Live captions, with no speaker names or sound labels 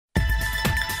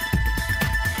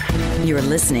You're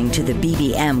listening to the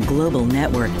BBM Global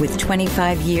Network with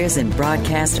 25 years in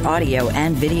broadcast audio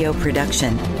and video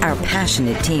production. Our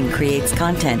passionate team creates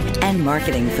content and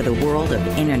marketing for the world of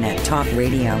Internet Talk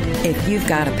Radio. If you've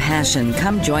got a passion,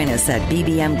 come join us at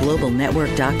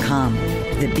bbmglobalnetwork.com.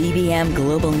 The BBM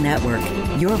Global Network.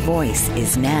 Your voice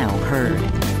is now heard.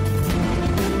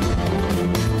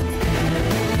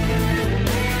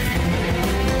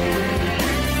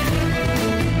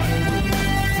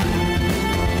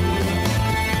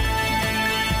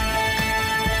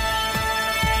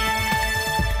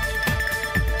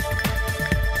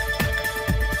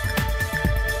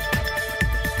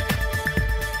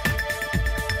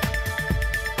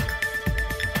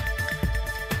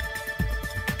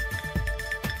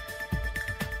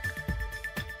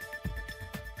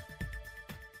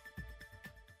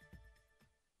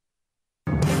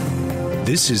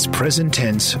 This is Present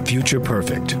Tense, Future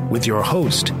Perfect with your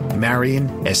host, Marion,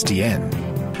 SDN.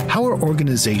 How are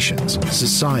organizations,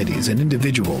 societies, and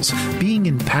individuals being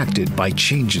impacted by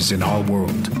changes in our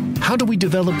world? How do we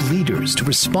develop leaders to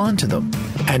respond to them?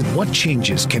 And what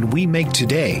changes can we make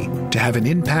today to have an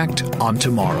impact on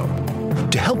tomorrow?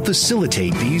 To help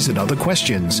facilitate these and other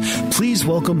questions, please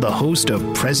welcome the host of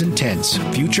Present Tense,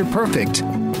 Future Perfect,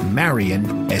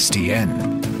 Marion, SDN.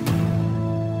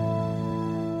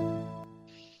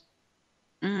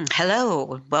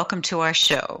 Hello, welcome to our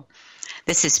show.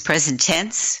 This is Present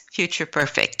Tense, Future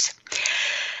Perfect.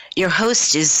 Your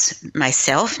host is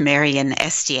myself, Marion,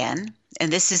 SDN,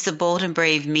 and this is the Bold and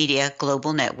Brave Media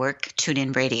Global Network,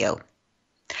 TuneIn Radio.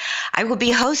 I will be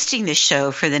hosting the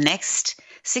show for the next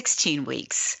 16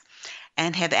 weeks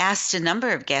and have asked a number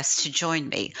of guests to join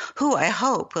me, who I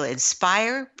hope will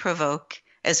inspire, provoke,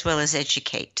 as well as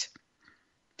educate.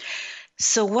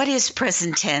 So what is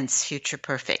Present Tense, Future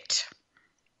Perfect?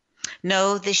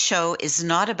 No, this show is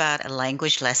not about a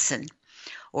language lesson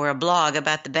or a blog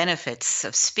about the benefits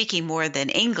of speaking more than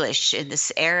English in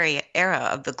this era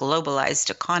of the globalized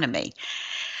economy.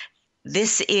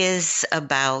 This is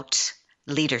about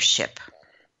leadership,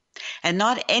 and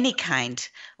not any kind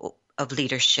of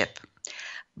leadership,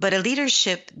 but a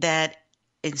leadership that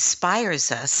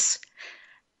inspires us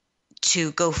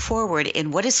to go forward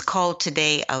in what is called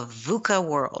today a VUCA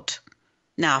world.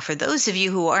 Now, for those of you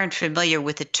who aren't familiar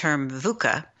with the term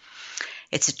VUCA,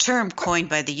 it's a term coined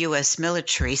by the U.S.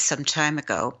 military some time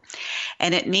ago,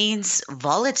 and it means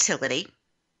volatility,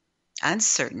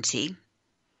 uncertainty,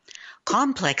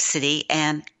 complexity,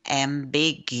 and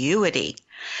ambiguity.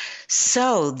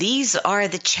 So these are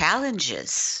the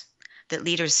challenges that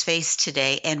leaders face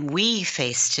today and we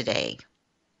face today.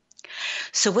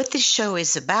 So what this show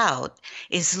is about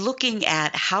is looking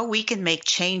at how we can make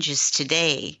changes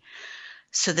today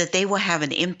so that they will have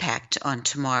an impact on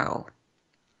tomorrow.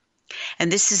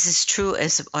 And this is as true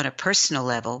as on a personal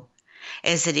level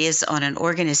as it is on an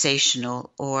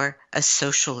organizational or a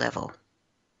social level.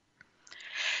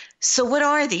 So what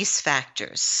are these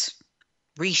factors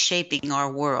reshaping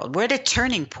our world? We're at a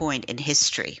turning point in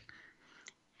history.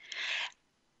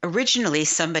 Originally,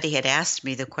 somebody had asked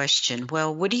me the question,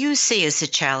 well, what do you see as the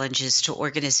challenges to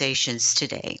organizations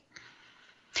today?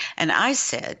 And I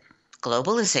said,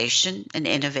 globalization and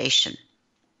innovation.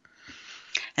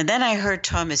 And then I heard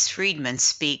Thomas Friedman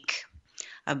speak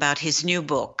about his new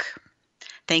book,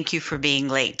 Thank You for Being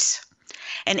Late.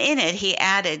 And in it, he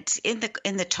added, in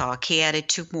the talk, he added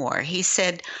two more. He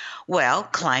said, well,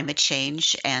 climate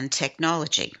change and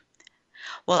technology.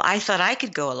 Well, I thought I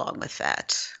could go along with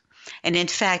that. And in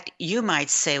fact, you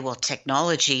might say, well,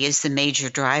 technology is the major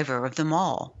driver of them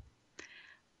all.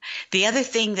 The other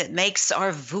thing that makes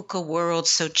our VUCA world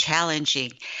so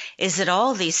challenging is that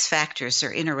all these factors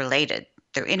are interrelated.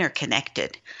 They're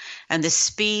interconnected. And the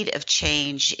speed of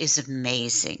change is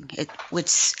amazing.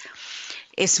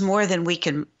 It's more than we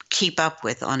can keep up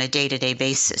with on a day-to-day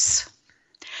basis.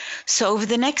 So over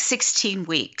the next 16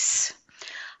 weeks,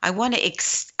 I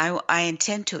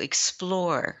intend to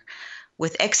explore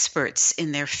with experts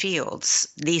in their fields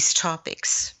these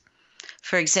topics.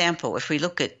 For example, if we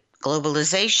look at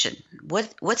globalization,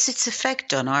 what's its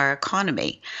effect on our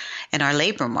economy and our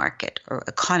labor market, or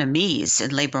economies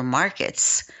and labor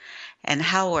markets, and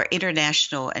how are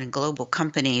international and global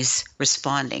companies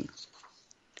responding?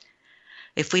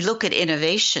 If we look at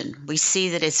innovation, we see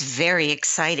that it's very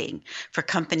exciting for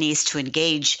companies to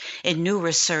engage in new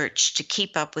research to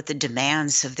keep up with the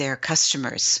demands of their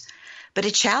customers. But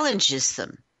it challenges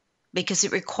them because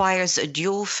it requires a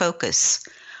dual focus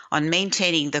on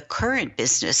maintaining the current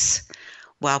business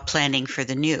while planning for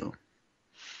the new.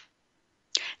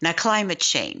 Now, climate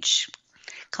change.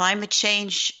 Climate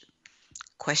change,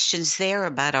 questions there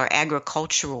about our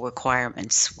agricultural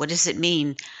requirements. What does it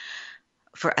mean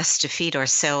for us to feed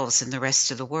ourselves and the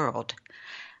rest of the world.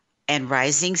 And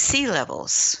rising sea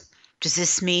levels. Does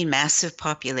this mean massive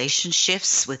population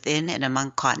shifts within and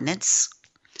among continents?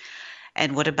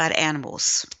 And what about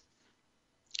animals?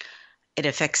 It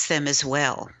affects them as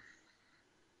well.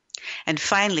 And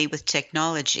finally, with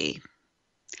technology,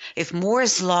 if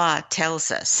Moore's law tells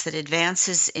us that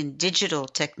advances in digital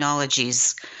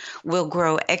technologies will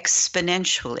grow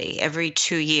exponentially every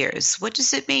 2 years, what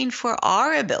does it mean for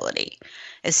our ability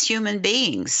as human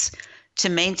beings to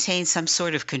maintain some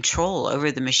sort of control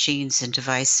over the machines and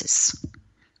devices?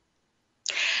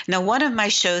 Now, one of my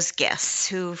show's guests,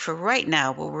 who for right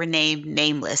now will remain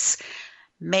nameless,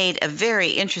 made a very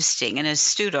interesting and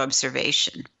astute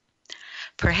observation.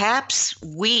 Perhaps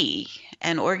we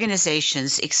and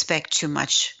organizations expect too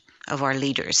much of our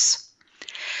leaders.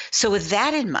 So with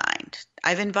that in mind,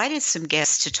 I've invited some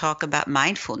guests to talk about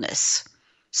mindfulness,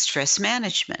 stress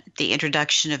management, the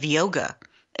introduction of yoga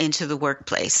into the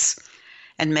workplace,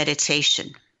 and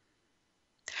meditation.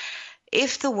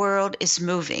 If the world is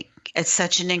moving at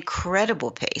such an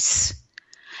incredible pace,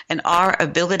 and our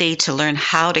ability to learn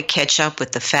how to catch up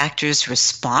with the factors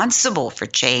responsible for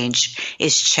change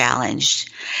is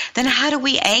challenged, then how do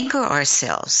we anchor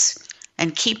ourselves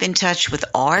and keep in touch with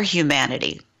our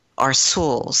humanity, our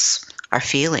souls, our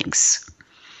feelings?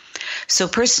 So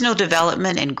personal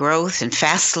development and growth and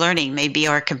fast learning may be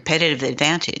our competitive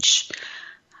advantage,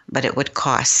 but at what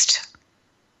cost?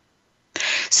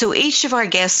 So each of our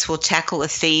guests will tackle a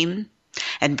theme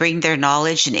and bring their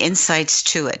knowledge and insights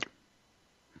to it.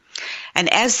 And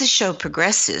as the show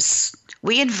progresses,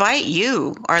 we invite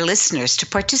you, our listeners, to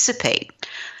participate.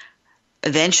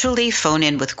 Eventually, phone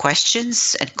in with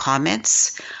questions and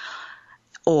comments,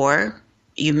 or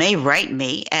you may write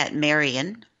me at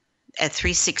Marion at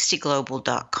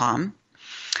 360global.com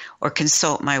or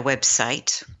consult my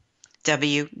website,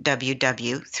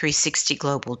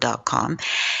 www.360global.com.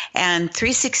 And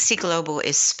 360 Global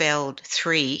is spelled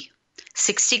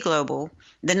 360 Global,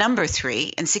 the number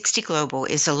 3, and 60 Global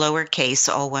is a lowercase,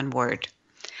 all one word.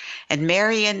 And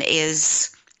Marion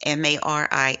is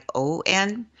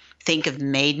Marion. Think of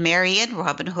Maid Marian,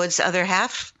 Robin Hood's other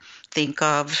half. Think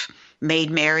of Maid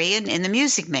Marian in The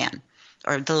Music Man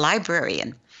or The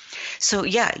Librarian. So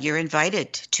yeah, you're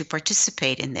invited to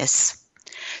participate in this.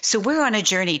 So we're on a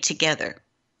journey together.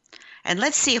 And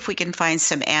let's see if we can find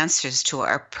some answers to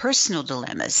our personal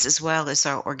dilemmas as well as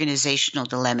our organizational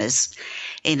dilemmas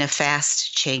in a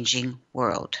fast-changing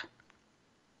world.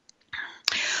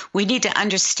 We need to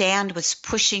understand what's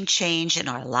pushing change in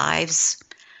our lives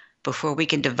before we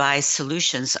can devise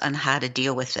solutions on how to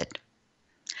deal with it.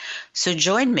 So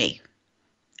join me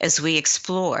as we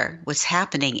explore what's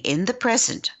happening in the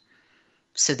present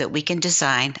so that we can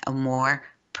design a more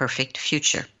perfect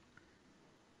future.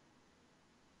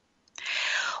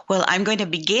 Well, I'm going to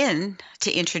begin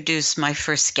to introduce my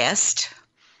first guest.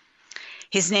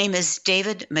 His name is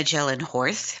David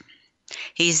Horth.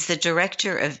 He's the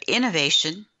Director of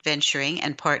Innovation, Venturing,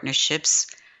 and Partnerships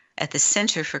at the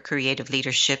Center for Creative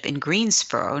Leadership in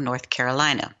Greensboro, North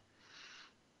Carolina.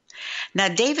 Now,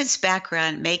 David's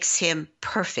background makes him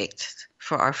perfect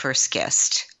for our first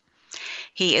guest.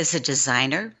 He is a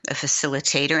designer, a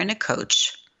facilitator, and a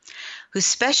coach who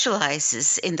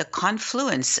specializes in the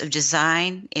confluence of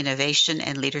design, innovation,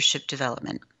 and leadership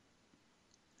development.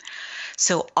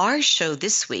 So our show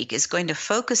this week is going to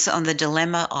focus on the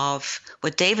dilemma of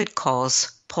what David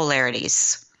calls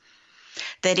polarities.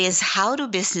 That is, how do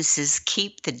businesses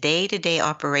keep the day-to-day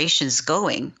operations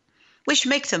going, which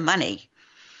make them money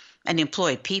and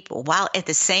employ people, while at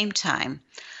the same time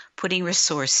putting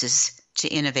resources to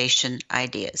innovation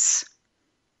ideas?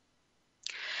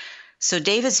 So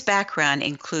David's background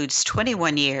includes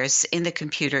 21 years in the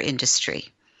computer industry.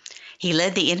 He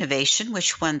led the innovation,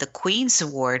 which won the Queen's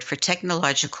Award for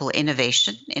Technological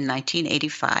Innovation in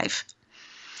 1985.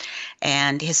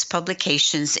 And his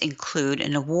publications include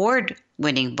an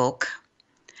award-winning book,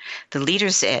 The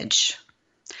Leader's Edge,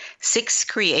 6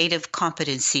 Creative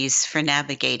Competencies for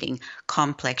Navigating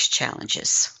Complex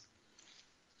Challenges.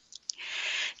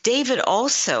 David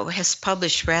also has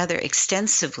published rather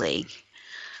extensively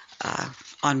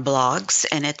on blogs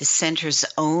and at the center's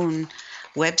own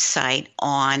website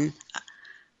on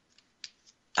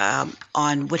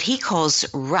what he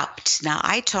calls RUPT. Now,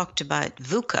 I talked about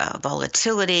VUCA,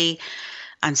 volatility,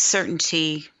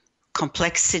 uncertainty,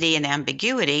 complexity, and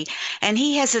ambiguity, and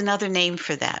he has another name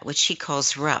for that, which he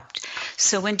calls RUPT.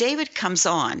 So when David comes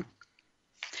on,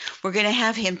 we're going to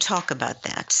have him talk about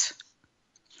that.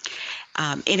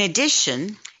 In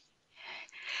addition,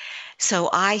 so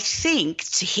I think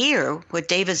to hear what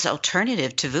David's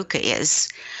alternative to VUCA is,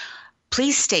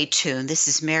 Please stay tuned. This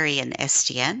is Marion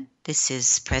SDN. This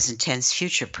is Present Tense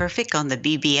Future Perfect on the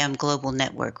BBM Global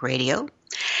Network Radio.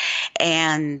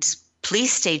 And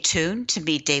please stay tuned to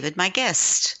meet David, my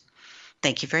guest.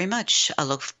 Thank you very much.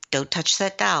 Don't touch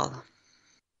that dial.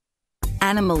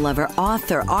 Animal lover,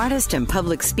 author, artist, and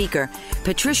public speaker,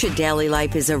 Patricia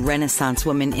Daly-Lipe is a Renaissance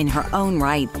woman in her own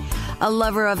right. A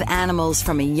lover of animals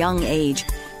from a young age,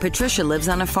 Patricia lives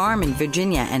on a farm in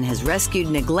Virginia and has rescued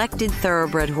neglected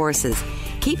thoroughbred horses,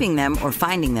 keeping them or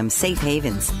finding them safe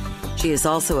havens. She is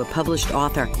also a published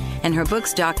author, and her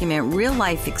books document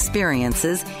real-life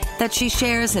experiences that she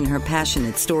shares in her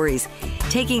passionate stories,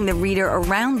 taking the reader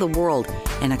around the world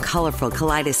in a colorful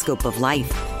kaleidoscope of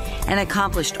life. An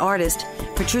accomplished artist,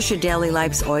 Patricia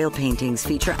Daly-Lipe's oil paintings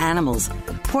feature animals,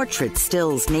 portraits,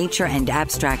 stills, nature, and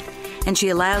abstract, and she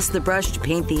allows the brush to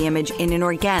paint the image in an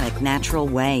organic, natural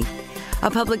way.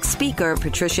 A public speaker,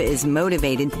 Patricia is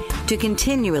motivated to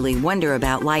continually wonder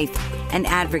about life and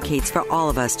advocates for all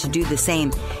of us to do the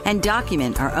same and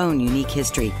document our own unique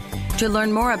history. To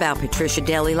learn more about Patricia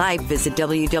Daly-Lipe, visit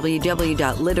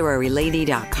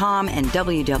www.literarylady.com and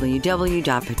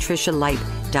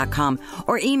www.patricialipe.com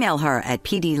or email her at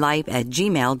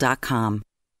pdlipe@gmail.com.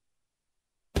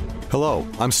 Hello,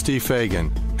 I'm Steve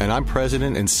Fagan, and I'm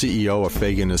president and CEO of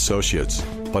Fagan Associates,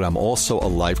 but I'm also a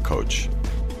life coach.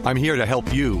 I'm here to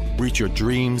help you reach your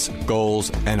dreams,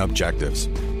 goals, and objectives.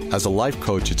 As a life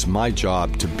coach, it's my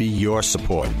job to be your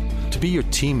support, to be your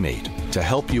teammate, to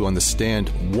help you understand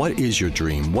what is your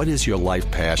dream, what is your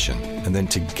life passion, and then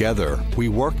together we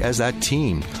work as that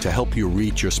team to help you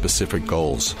reach your specific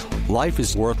goals. Life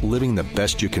is worth living the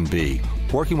best you can be.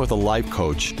 Working with a life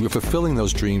coach, you're fulfilling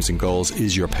those dreams and goals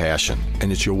is your passion,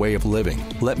 and it's your way of living.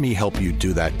 Let me help you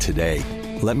do that today.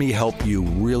 Let me help you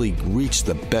really reach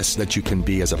the best that you can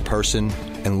be as a person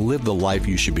and live the life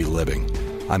you should be living.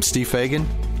 I'm Steve Fagan.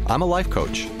 I'm a life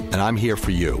coach, and I'm here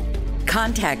for you.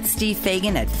 Contact Steve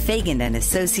Fagan at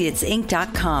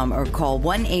FaganandAssociatesInc.com or call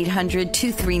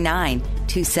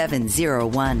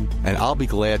 1-800-239-2701. And I'll be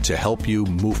glad to help you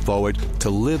move forward to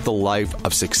live the life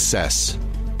of success.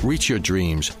 Reach your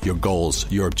dreams, your goals,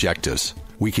 your objectives.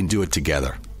 We can do it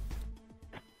together.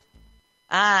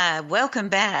 Welcome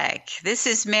back. This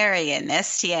is Marion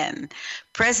STN.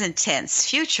 Present Tense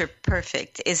Future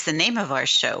Perfect is the name of our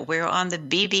show. We're on the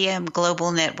BBM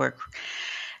Global Network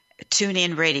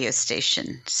tune-in radio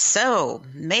station. So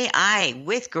may I,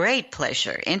 with great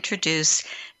pleasure, introduce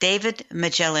David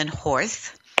Magellan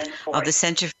Horth of the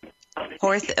Center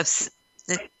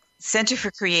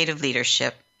for Creative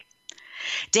Leadership.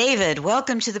 David,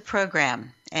 welcome to the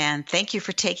program, and thank you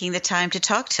for taking the time to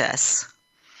talk to us.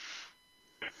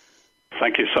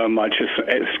 Thank you so much.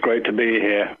 It's great to be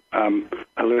here.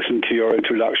 I listened to your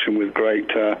introduction with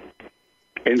great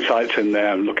insights in there.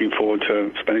 I'm looking forward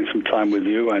to spending some time with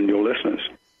you and your listeners.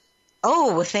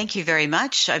 Oh, well, thank you very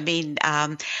much. I mean,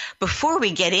 before we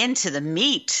get into the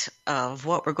meat of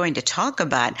what we're going to talk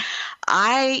about,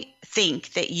 I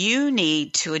think that you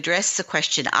need to address the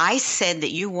question. I said that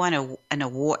you won an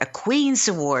award, a Queen's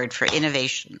Award for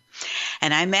Innovation.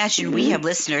 And I imagine we have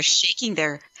listeners shaking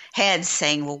their heads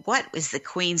saying, well, what is the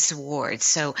Queen's Award?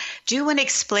 So do you want to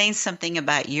explain something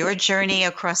about your journey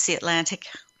across the Atlantic?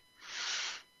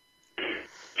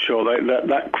 Sure.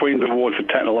 That Queen's Award for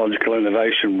Technological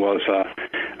Innovation was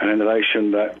an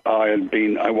innovation that I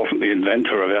wasn't the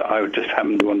inventor of it. I just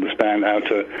happened to understand how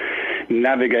to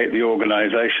navigate the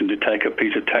organization to take a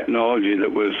piece of technology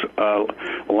that was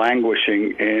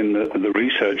languishing in the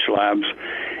research labs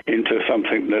into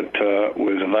something that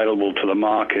was available to the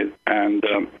market. And,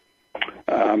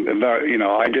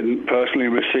 I didn't personally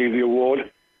receive the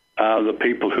award. The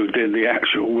people who did the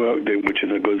actual work did, which is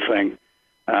a good thing.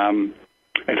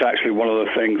 It's actually one of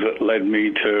the things that led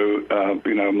me to,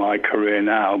 my career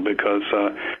now, because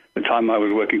the time I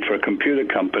was working for a computer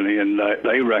company, and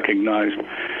they recognized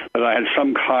that I had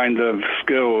some kind of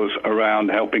skills around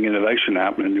helping innovation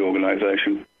happen in the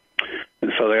organization.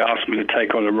 And so they asked me to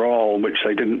take on a role which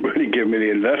they didn't really give me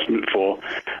the investment for.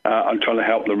 I'm trying to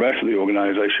help the rest of the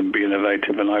organization be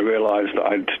innovative, and I realized that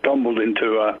I'd stumbled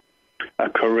into a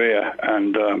career,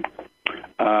 and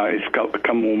it's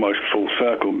become almost full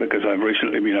circle because I've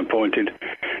recently been appointed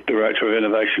Director of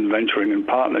Innovation, Venturing and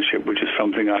Partnership, which is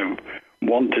something I've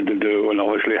wanted to do and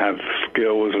obviously have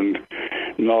skills and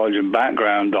knowledge and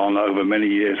background on over many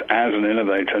years as an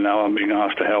innovator. Now I'm being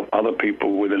asked to help other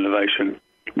people with innovation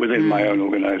within my own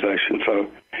organization. So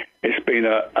it's been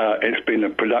a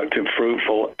productive,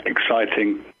 fruitful,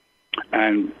 exciting,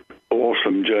 and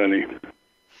awesome journey.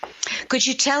 Could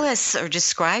you tell us or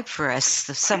describe for us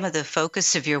some of the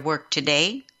focus of your work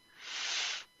today?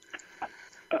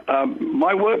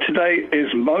 My work today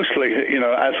is mostly,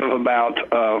 as of about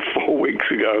 4 weeks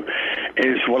ago,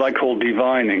 is what I call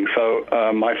divining. So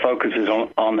my focus is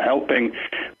on helping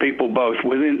people both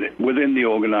within the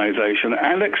organization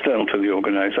and external to the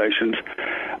organizations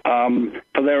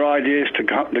for their ideas to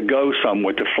go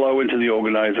somewhere, to flow into the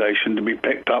organization, to be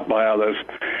picked up by others,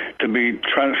 to be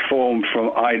transformed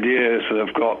from ideas that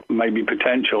have got maybe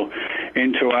potential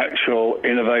into actual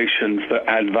innovations that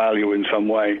add value in some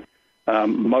way.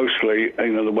 Mostly,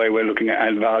 the way we're looking at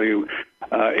add value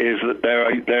is that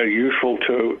they're useful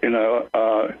to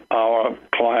our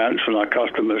clients and our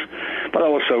customers, but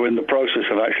also in the process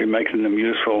of actually making them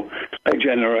useful, they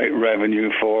generate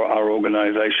revenue for our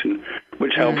organization,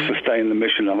 which helps sustain the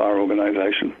mission of our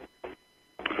organization.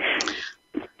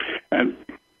 And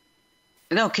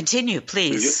no, continue,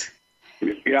 please.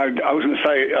 Yeah, I was going to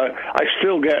say I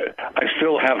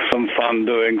still have some fun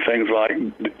doing things like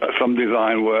some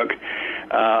design work.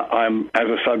 I'm, as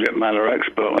a subject matter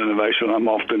expert on innovation, I'm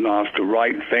often asked to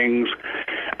write things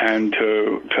and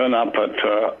to turn up at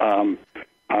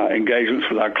engagements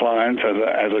with our clients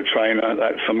as a trainer.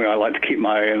 That's something I like to keep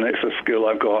my eye on. It's a skill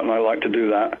I've got, and I like to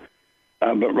do that.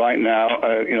 But right now,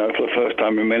 for the first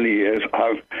time in many years,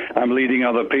 I'm leading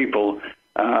other people.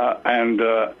 And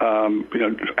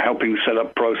helping set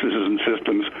up processes and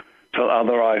systems so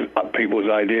other people's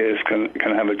ideas can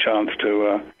have a chance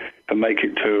to make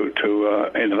it to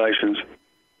innovations.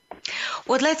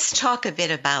 Well, let's talk a bit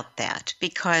about that,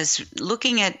 because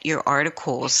looking at your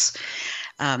articles,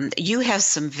 you have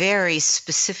some very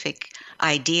specific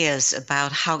ideas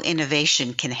about how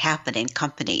innovation can happen in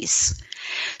companies.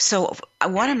 So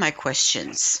one of my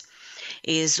questions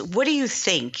is, what do you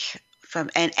think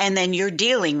and then you're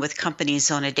dealing with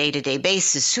companies on a day-to-day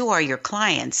basis, who are your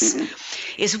clients,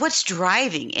 is what's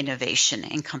driving innovation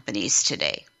in companies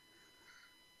today?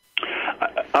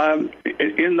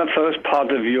 In the first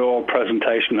part of your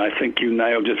presentation, I think you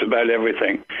nailed just about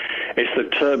everything. It's the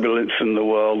turbulence in the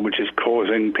world which is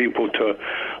causing people to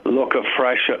look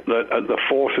afresh at the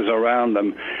forces around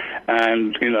them.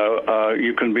 And,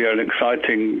 you can be an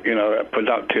exciting,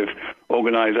 productive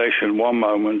organization one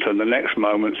moment, and the next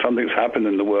moment something's happened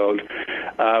in the world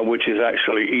which is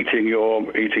actually eating your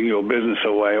business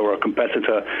away, or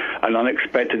an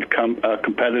unexpected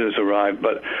competitors arrive.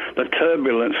 But the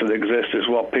turbulence that exists is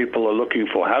what people are looking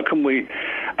for. How can we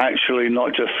actually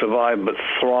not just survive but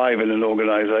thrive in an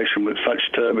organization with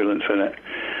such turbulence in it?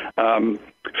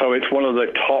 So it's one of the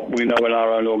top, we know in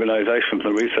our own organization,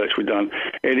 from the research we've done,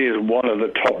 it is one of the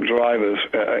top drivers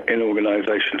in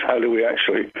organizations. How do we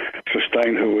actually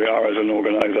sustain who we are as an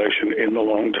organization in the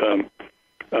long term,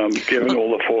 given all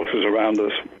the forces around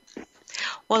us?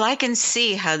 Well, I can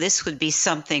see how this would be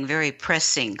something very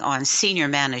pressing on senior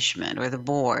management or the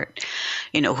board,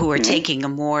 who are taking a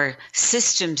more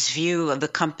systems view of the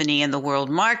company and the world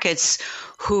markets,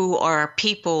 who are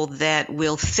people that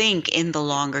will think in the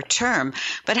longer term.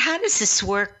 But how does this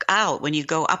work out when you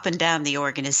go up and down the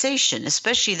organization,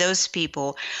 especially those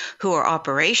people who are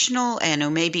operational and who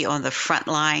may be on the front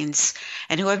lines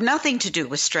and who have nothing to do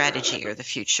with strategy or the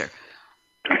future?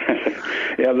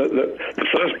 Yeah, the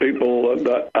first people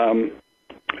the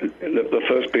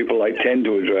first people I tend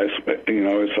to address,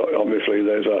 is obviously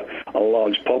there's a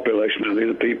large population of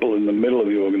these people in the middle of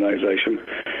the organization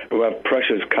who have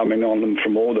pressures coming on them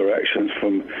from all directions,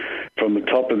 from the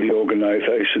top of the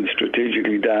organization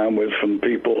strategically downwards, from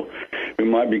people who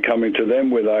might be coming to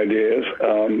them with ideas,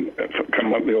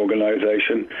 come up the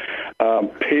organization,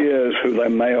 peers who they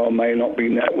may or may not be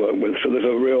networked with. So there's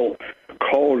a real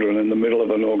cauldron in the middle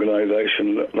of an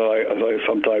organization that, as I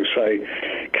sometimes say,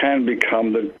 can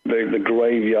become the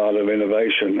graveyard of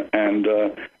innovation and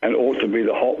ought to be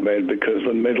the hotbed, because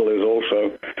the middle is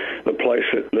also the place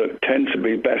that tends to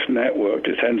be best networked.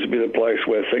 It tends to be the place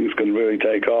where things can really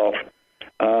take off.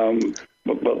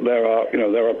 But there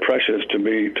are pressures to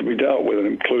be dealt with,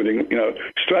 including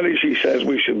strategy says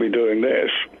we should be doing this.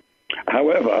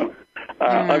 However,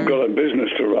 I've got a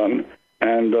business to run.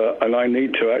 And I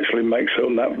need to actually make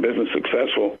certain that business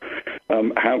successful.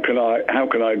 How can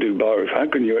I do both? How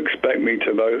can you expect me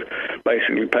to both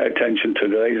basically pay attention to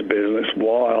today's business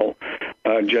while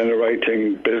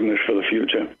generating business for the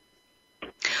future?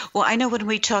 Well, I know when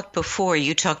we talked before,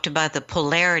 you talked about the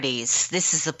polarities.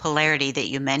 This is the polarity that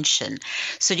you mentioned.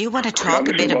 So do you want to talk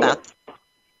a bit about?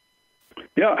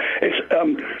 Yeah, it's.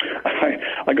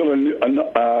 I got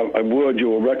a word you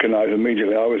will recognize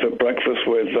immediately. I was at breakfast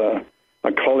with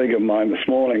a colleague of mine this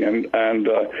morning, and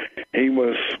he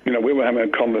was, we were having a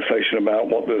conversation about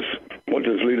what does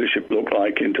leadership look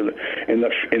like in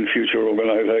future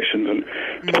organizations, and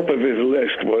top of his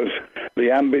list was the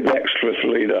ambidextrous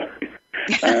leader.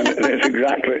 And it's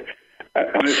exactly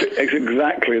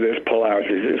this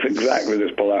polarity. It's exactly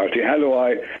this polarity. How do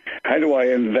I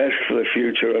invest for the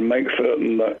future and make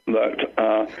certain that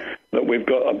we've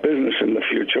got a business in the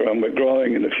future and we're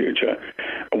growing in the future,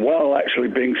 while actually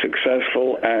being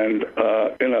successful and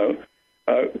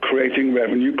creating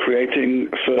revenue, creating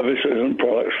services and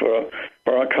products for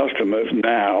our customers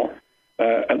now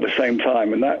at the same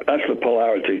time, and that's the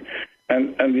polarity.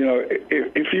 And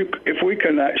if we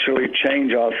can actually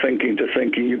change our thinking to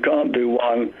thinking, you can't do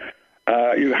one.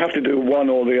 You have to do one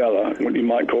or the other, what you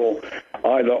might call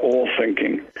either or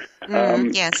thinking,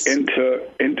 yes.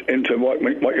 into what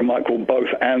you might call both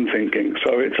and thinking.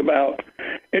 So it's about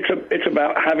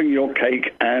having your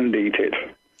cake and eat it.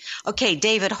 Okay,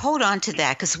 David, hold on to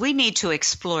that because we need to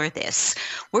explore this.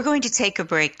 We're going to take a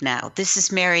break now. This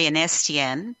is Marion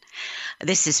Estienne.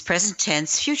 This is Present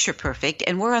Tense, Future Perfect,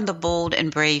 and we're on the Bold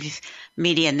and Brave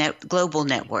Media Global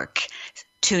Network.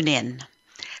 Tune in.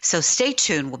 So stay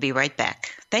tuned. We'll be right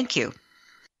back. Thank you.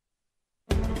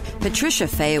 Patricia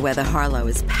Fayerweather Harlow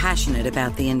is passionate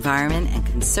about the environment and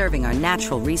conserving our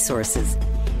natural resources.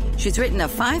 She's written a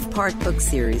 5-part book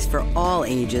series for all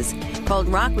ages called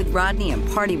Rock with Rodney and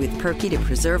Party with Perky to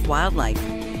Preserve Wildlife,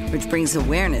 which brings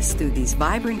awareness through these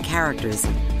vibrant characters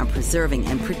on preserving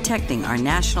and protecting our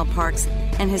national parks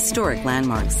and historic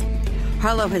landmarks.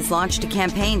 Harlow has launched a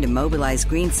campaign to mobilize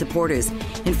green supporters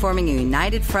in forming a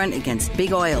united front against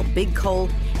big oil, big coal,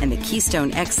 and the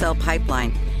Keystone XL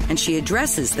pipeline, and she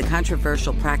addresses the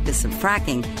controversial practice of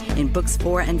fracking in books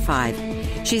 4 and 5.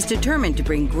 She's determined to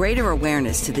bring greater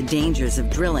awareness to the dangers of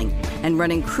drilling and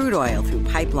running crude oil through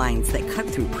pipelines that cut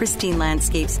through pristine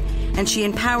landscapes, and she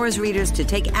empowers readers to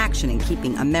take action in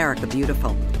keeping America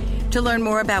beautiful. To learn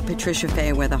more about Patricia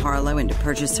Fayerweather Harlow and to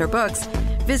purchase her books,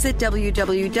 visit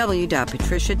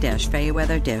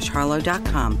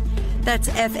www.patricia-fayerweather-harlow.com. That's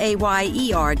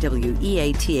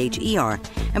FAYERWEATHER,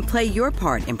 and play your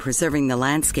part in preserving the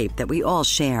landscape that we all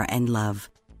share and love.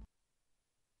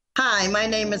 Hi, my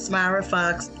name is Myra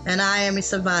Fox, and I am a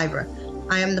survivor.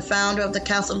 I am the founder of the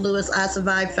Castle Lewis I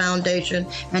Survived Foundation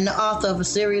and the author of a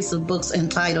series of books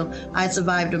entitled I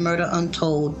Survived a Murder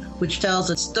Untold, which tells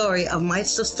the story of my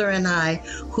sister and I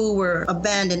who were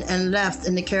abandoned and left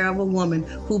in the care of a woman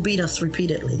who beat us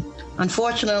repeatedly.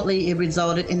 Unfortunately, it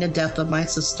resulted in the death of my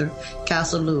sister,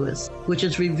 Castle Lewis, which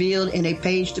is revealed in a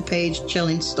page-to-page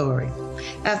chilling story.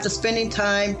 After spending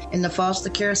time in the foster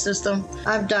care system,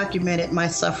 I've documented my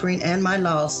suffering and my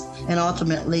loss, and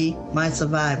ultimately my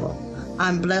survival.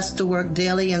 I'm blessed to work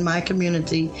daily in my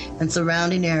community and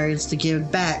surrounding areas to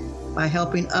give back by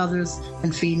helping others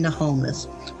and feeding the homeless.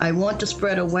 I want to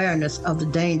spread awareness of the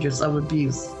dangers of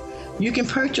abuse. You can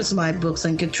purchase my books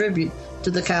and contribute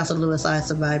to the Castle Lewis I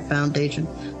Survived Foundation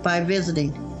by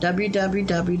visiting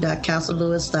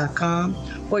www.castlelewis.com,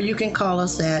 or you can call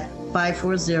us at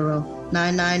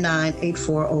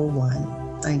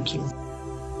 540-999-8401. Thank you.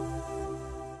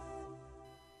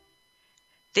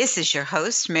 This is your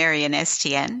host, Marion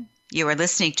Estienne. You are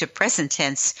listening to Present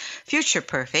Tense, Future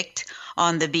Perfect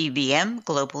on the BBM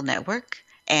Global Network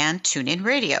and TuneIn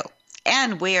Radio.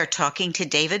 And we are talking to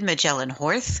David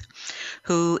Horth,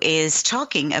 who is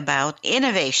talking about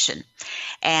innovation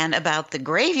and about the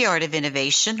graveyard of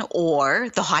innovation, or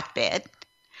the hotbed,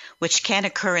 which can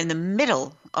occur in the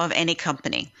middle of any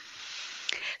company.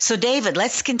 So, David,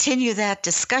 let's continue that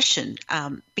discussion,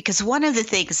 because one of the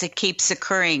things that keeps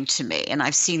occurring to me, and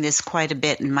I've seen this quite a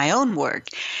bit in my own work,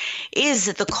 is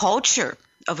that the culture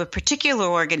of a particular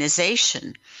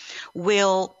organization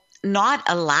will not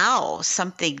allow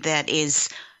something that is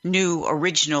new,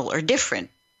 original, or different,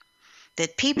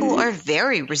 that people are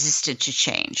very resistant to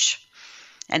change.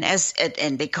 And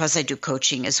because I do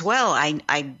coaching as well,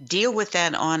 I deal with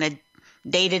that on a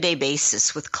day-to-day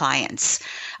basis with clients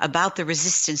about the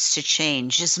resistance to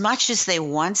change. As much as they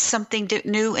want something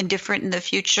new and different in the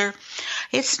future,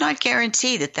 it's not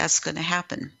guaranteed that that's going to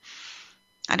happen.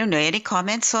 I don't know. Any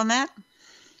comments on that?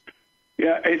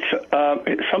 Yeah,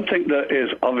 it's something that is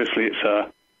obviously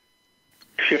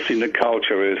shifting the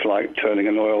culture is like turning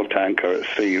an oil tanker at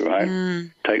sea, right?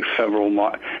 Takes several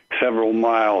miles.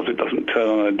 It doesn't turn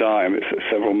on a dime. It's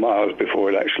several miles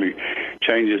before it actually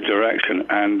changes direction,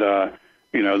 and that's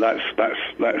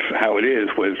how it is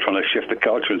with trying to shift the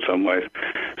culture in some ways.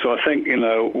 So I think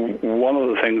one of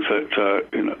the things that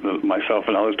that myself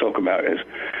and others talk about is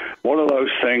what are those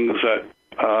things that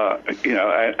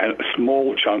and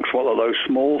small chunks. What are those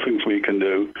small things we can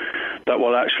do that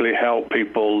will actually help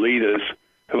people, leaders,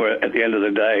 who are at the end of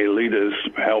the day, leaders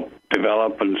help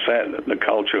develop and set the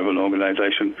culture of an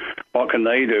organization. What can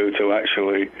they do to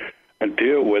actually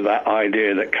deal with that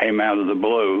idea that came out of the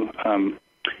blue?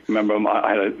 remember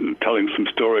I had telling some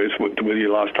stories with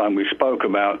you last time we spoke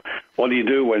about what do you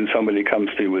do when somebody comes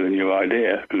to you with a new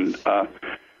idea. And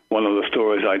one of the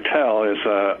stories I tell is,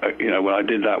 when I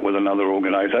did that with another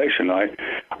organization, I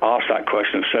asked that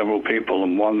question of several people,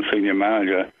 and one senior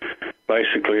manager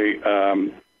basically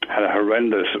had a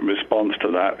horrendous response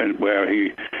to that, and where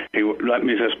he let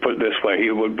me just put it this way,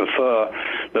 he would prefer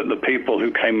that the people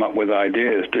who came up with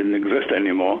ideas didn't exist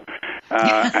anymore.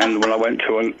 And when I went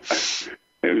to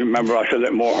remember I said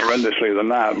it more horrendously than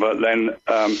that, but then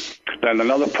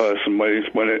another person, what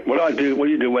do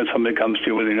you do when somebody comes to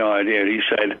you with an idea? He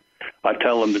said, I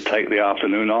tell them to take the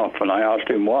afternoon off, and I asked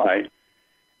him why.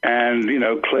 And,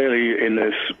 clearly in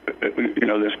this,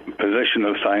 this position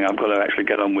of saying I've got to actually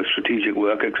get on with strategic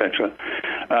work, etc.,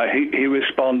 he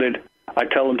responded, I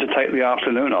tell them to take the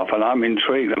afternoon off. And I'm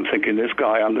intrigued. I'm thinking this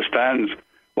guy understands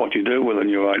what you do with a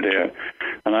new idea.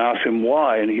 And I asked him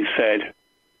why, and he said,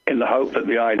 in the hope that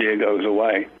the idea goes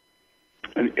away.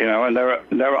 And, and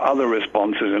there are other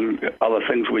responses and other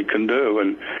things we can do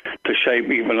and to shape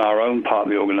even our own part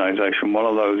of the organization. One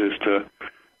of those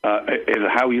is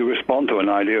how you respond to an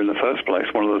idea in the first place.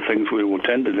 One of the things we will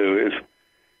tend to do is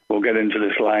we'll get into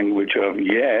this language of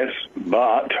yes,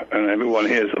 but, and everyone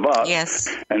hears the but, yes,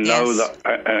 and know that,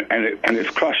 and it's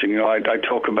crushing. I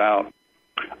talk about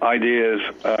ideas.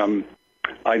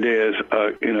 Ideas,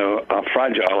 are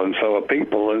fragile, and so are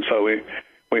people, and so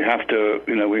we have to,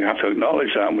 we have to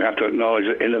acknowledge that, and we have to acknowledge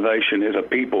that innovation is a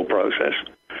people process.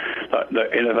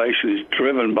 That innovation is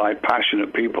driven by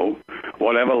passionate people,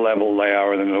 whatever level they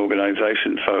are in an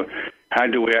organization. So how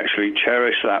do we actually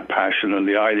cherish that passion and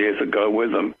the ideas that go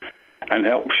with them and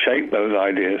help shape those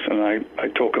ideas? And I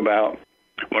talk about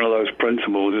one of those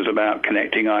principles is about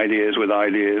connecting ideas with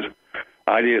ideas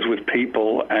with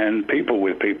people and people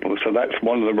with people. So that's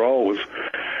one of the roles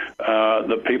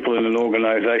that people in an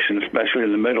organization, especially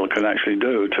in the middle, can actually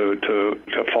do to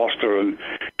foster and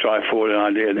drive forward an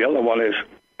idea. The other one is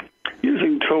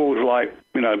using tools like,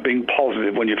 being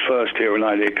positive when you first hear an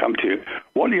idea come to you.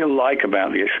 What do you like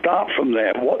about the idea? Start from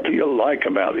there. What do you like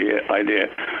about the idea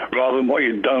rather than what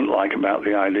you don't like about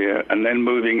the idea, and then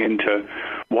moving into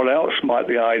what else might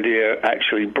the idea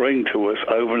actually bring to us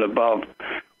over and above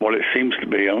what it seems to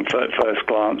be on first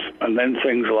glance. And then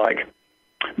things like,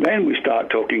 then we start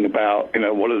talking about,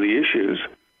 what are the issues?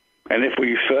 And if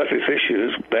we surface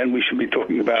issues, then we should be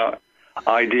talking about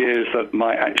ideas that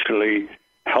might actually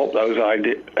help those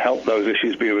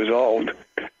issues be resolved.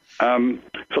 So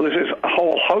there's a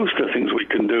whole host of things we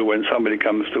can do when somebody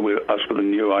comes to us with a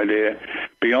new idea,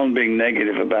 beyond being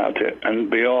negative about it and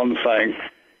beyond saying,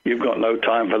 you've got no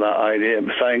time for that idea,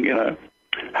 but saying,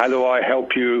 how do I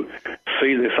help you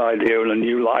see this idea in a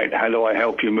new light? How do I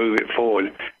help you move it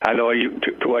forward? How do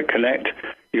I connect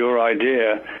your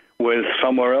idea with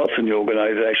somewhere else in the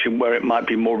organization where it might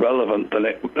be more relevant than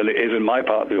it is in my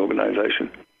part of the organization?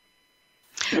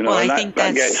 Well, I think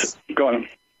that's... Go on.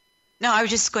 No, I was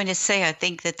just going to say, I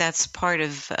think that's part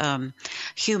of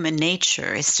human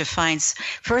nature is to find,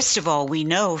 first of all, we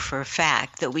know for a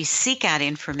fact that we seek out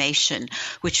information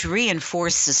which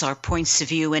reinforces our points of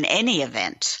view in any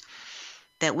event,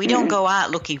 that we don't go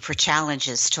out looking for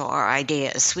challenges to our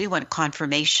ideas. We want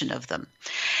confirmation of them.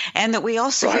 And that we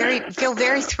also feel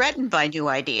very threatened by new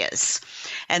ideas.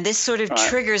 And this sort of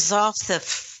triggers off the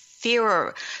fear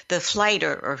or the flight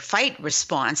or fight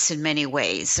response in many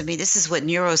ways. I mean, this is what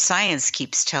neuroscience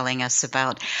keeps telling us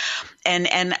about. And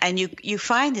you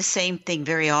find the same thing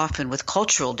very often with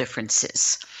cultural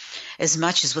differences, as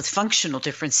much as with functional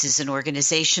differences in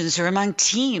organizations or among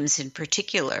teams in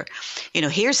particular.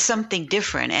 Here's something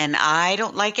different and I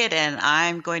don't like it and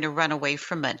I'm going to run away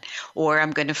from it or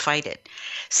I'm going to fight it.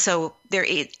 So there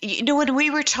is, when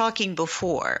we were talking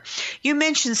before, you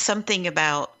mentioned something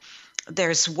about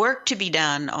there's work to be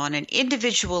done on an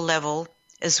individual level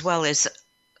as well as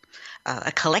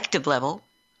a collective level,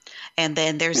 and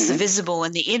then there's the visible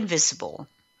and the invisible.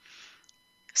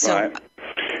 So, right.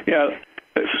 Yeah.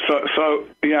 So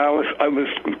I was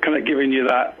kind of giving you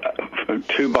that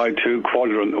 2x2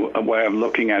 quadrant way of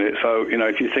looking at it. So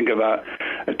if you think about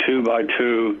a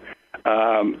 2x2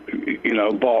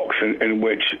 box in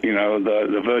which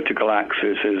the vertical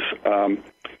axis is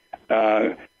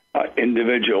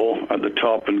individual at the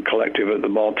top and collective at the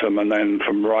bottom, and then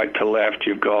from right to left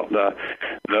you've got the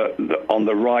on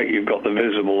the right you've got the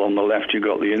visible, on the left you've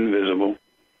got the invisible.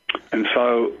 And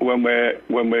so when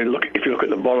we look, if you look at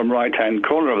the bottom right hand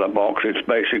corner of that box, it's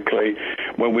basically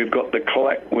when we've got the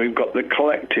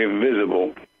collective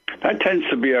visible. That tends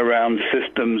to be around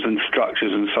systems and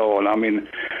structures and so on. I mean,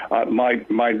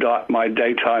 my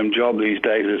daytime job these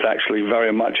days is actually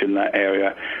very much in that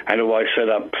area. How do I set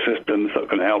up systems that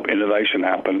can help innovation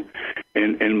happen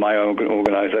in my own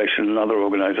organization and other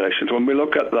organizations? When we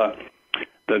look at the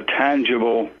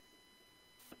tangible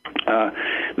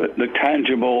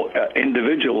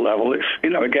individual level, it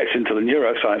gets into the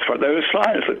neuroscience. Right? There is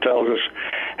science that tells us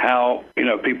how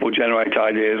people generate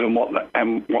ideas and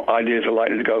what ideas are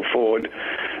likely to go forward.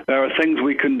 There are things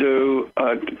we can do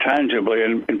tangibly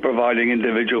in providing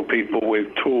individual people with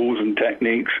tools and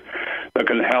techniques that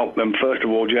can help them, first of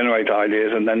all, generate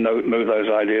ideas and then move those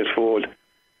ideas forward.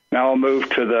 Now I'll move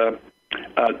to the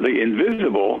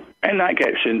invisible, and that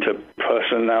gets into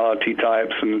personality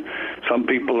types, and some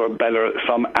people are better at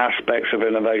some aspects of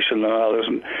innovation than others,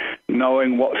 and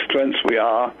knowing what strengths we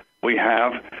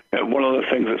have. One of the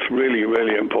things that's really,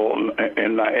 really important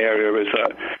in that area is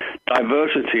that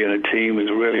diversity in a team is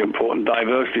really important.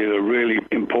 Diversity is a really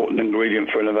important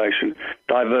ingredient for innovation.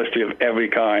 Diversity of every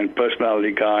kind,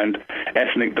 personality kind,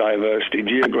 ethnic diversity,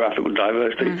 geographical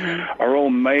diversity are all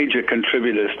major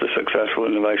contributors to successful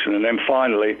innovation. And then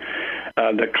finally,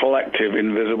 the collective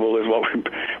invisible is what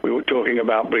we were talking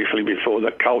about briefly before,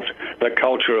 the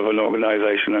culture of an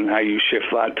organization and how you shift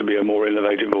that to be a more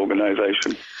innovative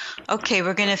organization. Okay,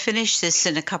 we're going to finish this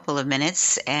in a couple of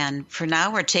minutes, and for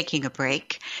now we're taking a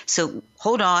break. So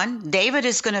hold on. David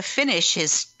is going to finish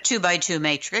his 2x2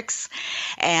 matrix,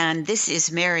 and this is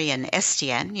Marion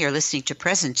Estienne. You're listening to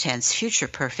Present Tense Future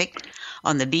Perfect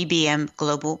on the BBM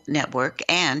Global Network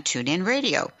and TuneIn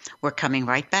Radio. We're coming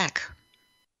right back.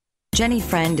 Jenny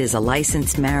Friend is a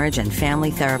licensed marriage and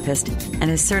family therapist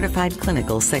and a certified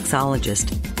clinical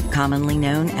sexologist, commonly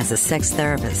known as a sex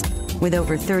therapist, with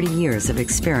over 30 years of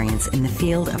experience in the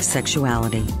field of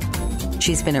sexuality.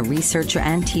 She's been a researcher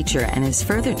and teacher and is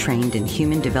further trained in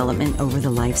human development over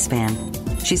the lifespan.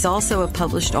 She's also a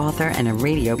published author and a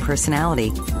radio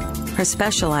personality. Her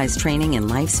specialized training in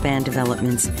lifespan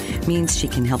developments means she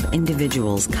can help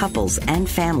individuals, couples, and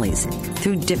families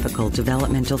through difficult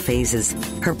developmental phases.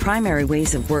 Her primary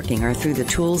ways of working are through the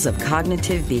tools of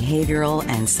cognitive, behavioral,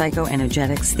 and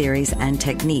psychoenergetics theories and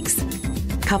techniques.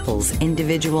 Couples,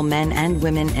 individual men and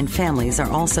women, and families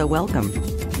are also welcome.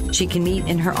 She can meet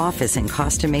in her office in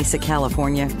Costa Mesa,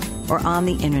 California, or on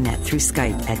the internet through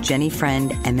Skype at Jenny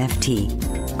Friend MFT.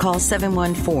 Call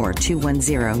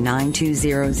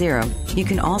 714-210-9200. You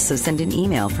can also send an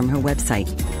email from her website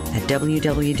at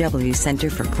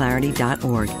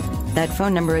www.centerforclarity.org. That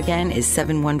phone number again is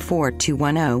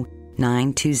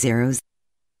 714-210-9200.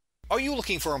 Are you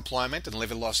looking for employment and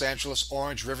live in Los Angeles,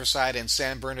 Orange, Riverside, and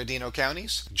San Bernardino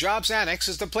counties? Jobs Annex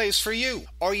is the place for you.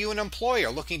 Are you an employer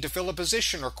looking to fill a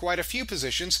position or quite a few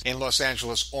positions in Los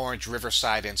Angeles, Orange,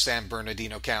 Riverside, and San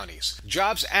Bernardino counties?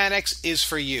 Jobs Annex is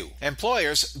for you.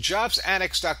 Employers,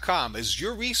 JobsAnnex.com is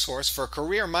your resource for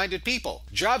career-minded people.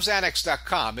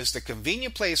 JobsAnnex.com is the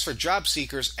convenient place for job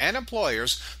seekers and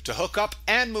employers to hook up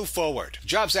and move forward.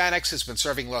 Jobs Annex has been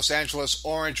serving Los Angeles,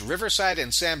 Orange, Riverside,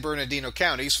 and San Bernardino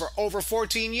counties for over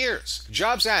 14 years.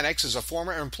 Jobs Annex is a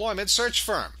former employment search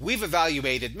firm. We've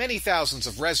evaluated many thousands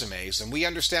of resumes, and we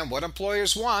understand what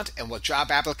employers want and what job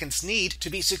applicants need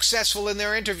to be successful in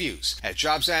their interviews. At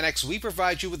Jobs Annex, we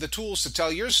provide you with the tools to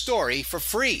tell your story for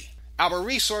free. Our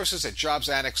resources at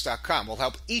JobsAnnex.com will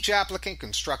help each applicant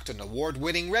construct an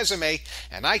award-winning resume,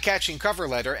 an eye-catching cover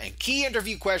letter, and key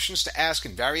interview questions to ask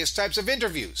in various types of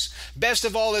interviews. Best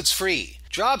of all, it's free.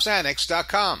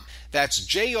 JobsAnnex.com. That's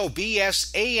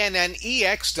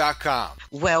JobsAnnex.com.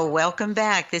 Well, welcome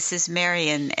back. This is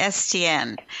Marion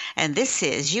Estienne, and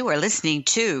you are listening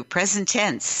to Present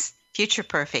Tense, Future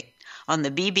Perfect, on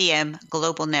the BBM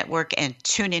Global Network and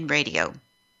TuneIn Radio.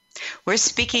 We're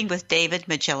speaking with David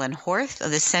Horth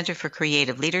of the Center for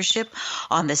Creative Leadership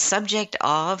on the subject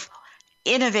of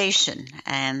innovation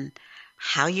and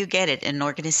how you get it in an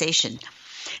organization.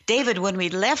 David, when we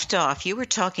left off, you were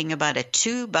talking about a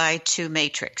 2x2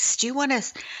 matrix. Do you want to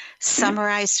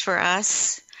summarize for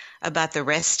us about the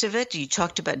rest of it? You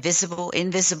talked about visible,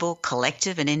 invisible,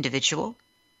 collective, and individual.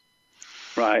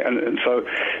 Right, and so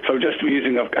just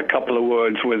using a couple of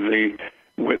words which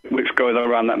go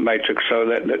around that matrix, so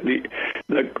that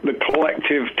the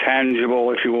collective,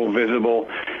 tangible, if you will, visible,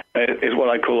 is what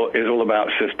I call is all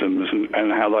about systems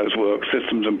and how those work,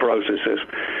 systems and processes.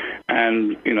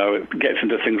 And, it gets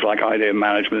into things like idea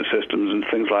management systems and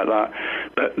things like that.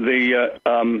 But the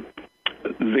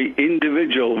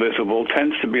individual visible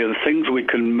tends to be the things we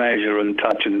can measure and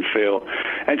touch and feel.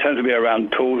 It tends to be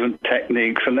around tools and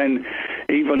techniques, and then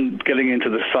even getting into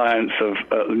the science of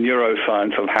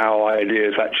neuroscience of how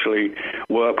ideas actually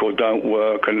work or don't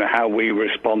work and how we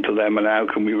respond to them and how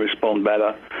can we respond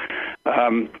better.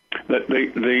 that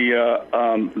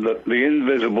the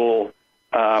invisible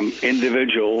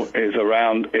individual is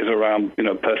around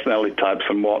personality types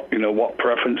and what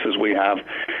preferences we have,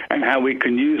 and how we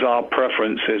can use our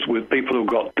preferences with people who've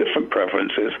got different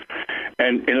preferences,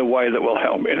 and in a way that will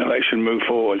help innovation move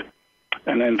forward.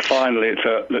 And then finally,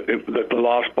 the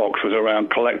last box was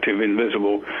around collective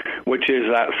invisible, which is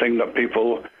that thing that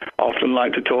people often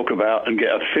like to talk about and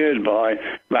get feared by.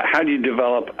 But how do you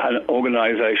develop an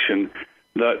organization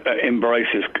that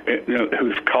embraces,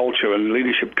 whose culture and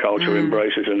leadership culture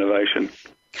embraces innovation?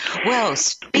 Well,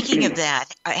 speaking of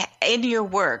that, in your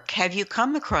work, have you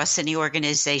come across any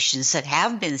organizations that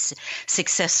have been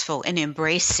successful in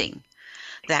embracing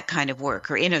that kind of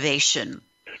work or innovation?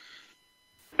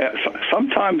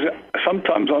 Sometimes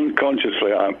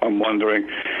unconsciously, I'm wondering.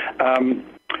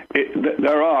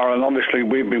 There are, and obviously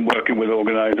we've been working with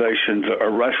organizations that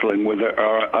are wrestling with it,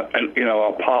 are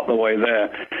part of the way there.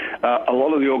 A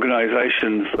lot of the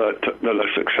organizations that are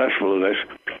successful at this,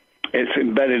 it's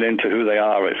embedded into who they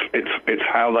are. It's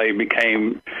how they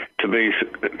became to be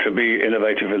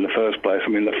innovative in the first place. I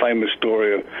mean, the famous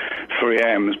story of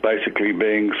 3M's basically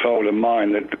being sold a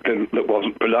mine that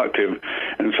wasn't productive,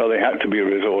 and so they had to be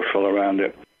resourceful around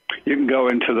it. You can go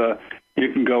into the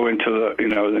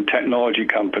the technology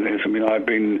companies. I mean, I've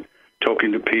been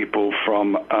talking to people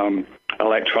from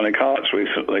Electronic Arts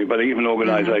recently, but even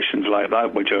organizations like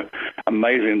that, which are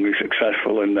amazingly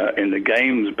successful in the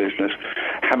games business,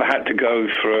 have had to go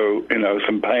through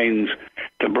some pains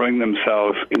to bring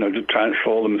themselves, to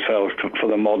transform themselves for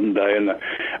the modern day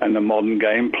and the modern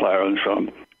game player and so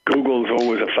on. Google's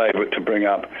always a favorite to bring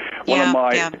up. One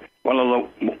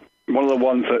of the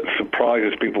ones that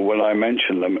surprises people when I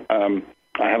mention them.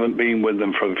 I haven't been with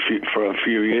them for a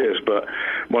few years, but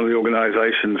one of the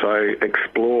organizations I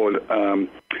explored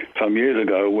some years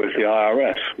ago was the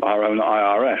IRS, our own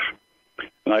IRS.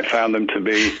 And I found them to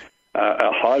be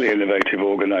a highly innovative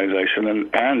organization.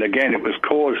 And again, it was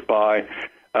caused by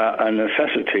a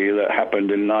necessity that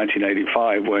happened in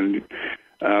 1985 when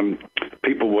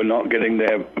people were not getting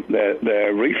their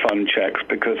refund checks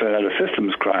because they had a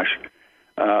systems crash.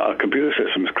 A computer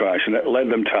systems crash, and it led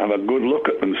them to have a good look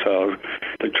at themselves,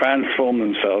 to transform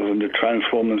themselves, and to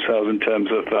transform themselves in terms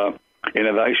of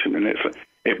innovation. And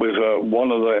it was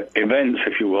one of the events,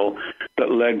 if you will,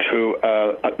 that led to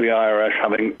the IRS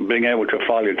being able to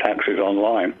file your taxes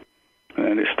online.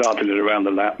 And it started at around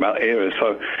that era.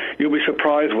 So you'll be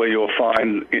surprised where you'll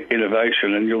find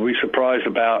innovation, and you'll be surprised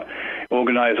about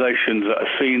organizations that are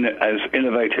seen as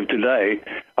innovative today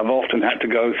have often had to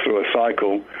go through a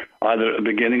cycle, either at the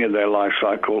beginning of their life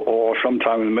cycle or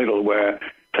sometime in the middle where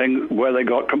they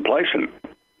got complacent.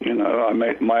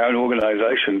 My own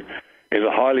organization is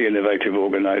a highly innovative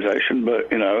organization, but,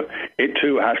 it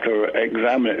too has to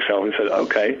examine itself and say,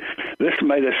 okay, this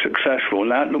made us successful.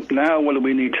 Now what do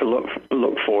we need to look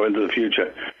for into the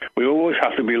future? We always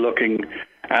have to be looking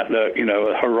at the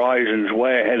horizons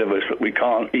way ahead of us that we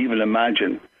can't even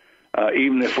imagine.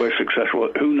 Even if we're successful,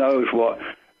 who knows what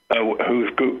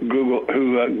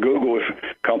Google's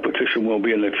competition will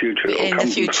be in the future? In the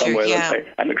future, somewhere yeah.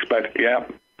 Unexpected, yeah.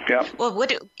 Well, what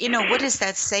does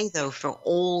that say, though, for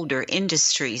older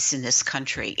industries in this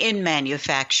country, in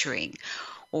manufacturing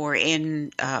or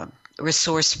in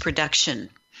resource production,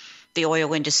 the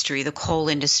oil industry, the coal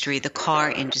industry, the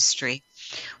car industry?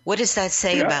 What does that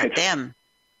say about them?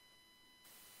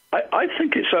 I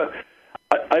think it's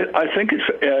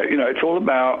it's all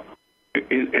about,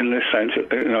 in this sense,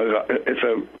 it's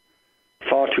a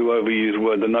far too overused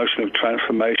word, the notion of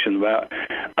transformation. About,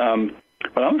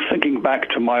 but I'm thinking back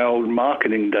to my old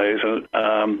marketing days.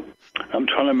 I'm trying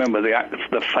to remember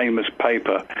the famous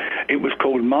paper. It was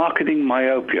called Marketing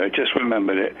Myopia. I just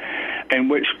remembered it, in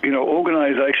which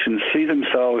organizations see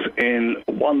themselves in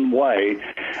one way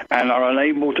and are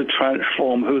unable to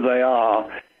transform who they are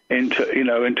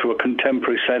into a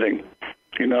contemporary setting.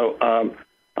 I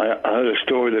heard a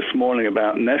story this morning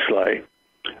about Nestle,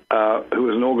 who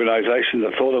was an organization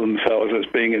that thought of themselves as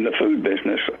being in the food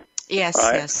business. Yes,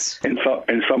 right? Yes. In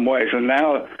some ways, and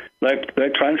now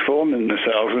they're transforming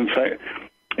themselves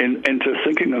into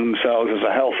thinking of themselves as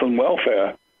a health and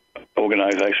welfare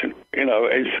organization.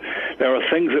 There are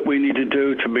things that we need to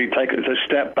do to take a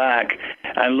step back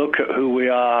and look at who we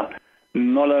are,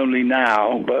 not only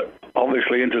now but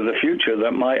obviously into the future,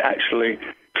 that might actually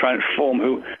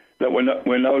transform that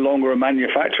we're no longer a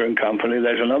manufacturing company.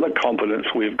 There's another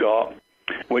competence we've got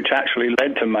which actually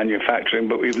led to manufacturing,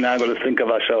 but we've now got to think of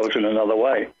ourselves in another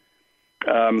way.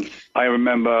 I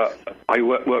remember I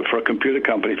worked for a computer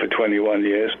company for 21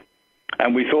 years,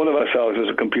 and we thought of ourselves as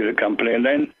a computer company, and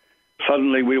then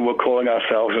suddenly we were calling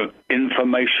ourselves an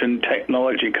information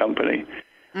technology company.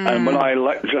 And when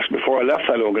just before I left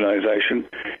that organization,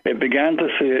 it began to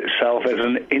see itself as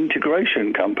an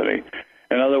integration company.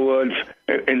 In other words,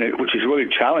 which is really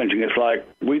challenging. It's like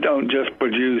we don't just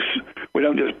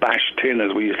bash tin,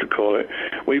 as we used to call it.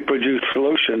 We produce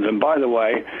solutions. And by the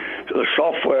way, the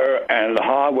software and the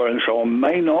hardware and so on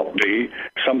may not be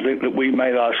something that we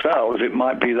made ourselves. It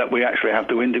might be that we actually have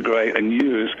to integrate and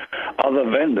use other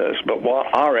vendors. But what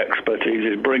our expertise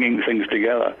is bringing things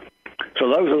together. So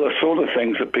those are the sort of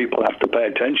things that people have to pay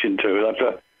attention to. They have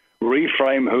to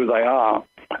reframe who they are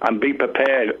and be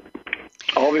prepared,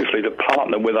 obviously, to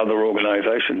partner with other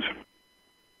organizations.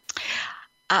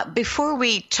 Before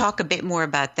we talk a bit more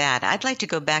about that, I'd like to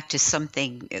go back to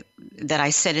something that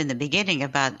I said in the beginning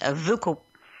about a VUCA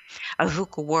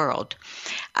world.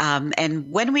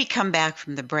 And when we come back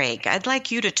from the break, I'd like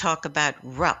you to talk about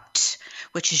RUPT,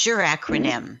 which is your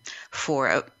acronym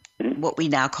for what we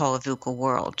now call a VUCA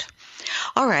world.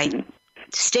 All right.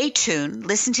 Stay tuned.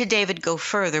 Listen to David go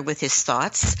further with his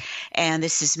thoughts. And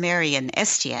this is Marion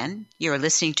Estienne. You're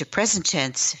listening to Present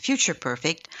Tense, Future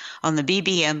Perfect on the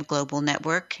BBM Global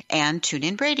Network and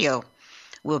TuneIn Radio.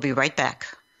 We'll be right back.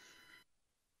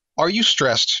 Are you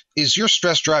stressed? Is your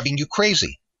stress driving you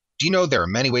crazy? Do you know there are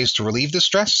many ways to relieve the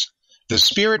stress? The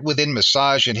Spirit Within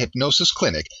Massage and Hypnosis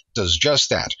Clinic does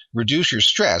just that. Reduce your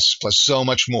stress plus so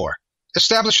much more.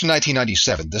 Established in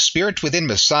 1997, the Spirit Within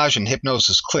Massage and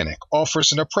Hypnosis Clinic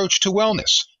offers an approach to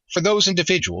wellness for those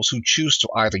individuals who choose to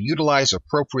either utilize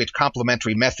appropriate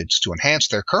complementary methods to enhance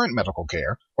their current medical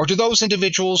care, or to those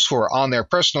individuals who are on their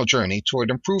personal journey toward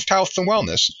improved health and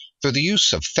wellness through the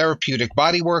use of therapeutic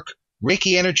bodywork,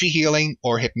 Reiki energy healing,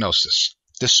 or hypnosis.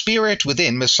 The Spirit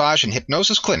Within Massage and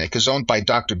Hypnosis Clinic is owned by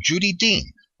Dr. Judy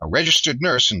Dean, a registered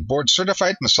nurse and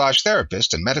board-certified massage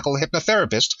therapist and medical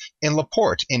hypnotherapist in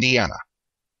LaPorte, Indiana.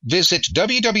 Visit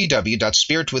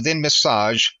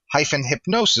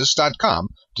www.spiritwithinmassage-hypnosis.com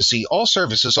to see all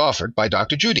services offered by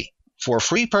Dr. Judy. For a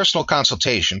free personal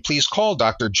consultation, please call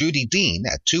Dr. Judy Dean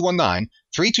at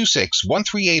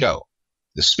 219-326-1380.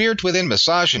 The Spirit Within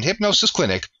Massage and Hypnosis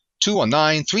Clinic,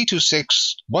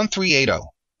 219-326-1380.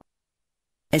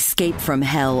 Escape from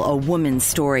Hell, A Woman's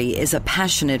Story is a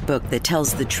passionate book that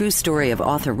tells the true story of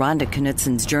author Rhonda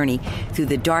Knutsen's journey through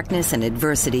the darkness and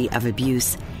adversity of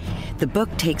abuse. The book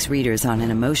takes readers on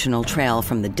an emotional trail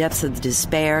from the depths of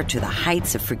despair to the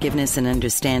heights of forgiveness and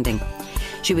understanding.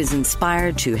 She was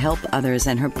inspired to help others,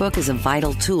 and her book is a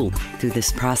vital tool through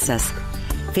this process.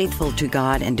 Faithful to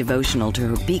God and devotional to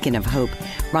her beacon of hope,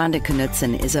 Rhonda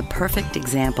Knutsen is a perfect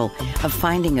example of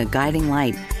finding a guiding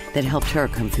light that helped her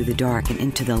come through the dark and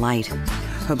into the light.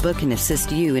 Her book can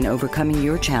assist you in overcoming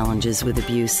your challenges with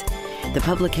abuse. The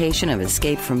publication of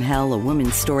Escape from Hell, A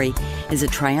Woman's Story is a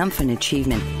triumphant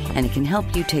achievement, and it can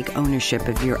help you take ownership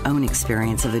of your own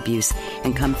experience of abuse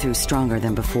and come through stronger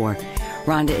than before.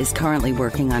 Rhonda is currently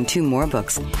working on 2 more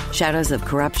books, Shadows of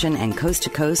Corruption and Coast to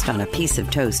Coast on a Piece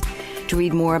of Toast. To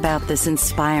read more about this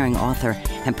inspiring author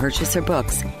and purchase her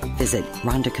books, visit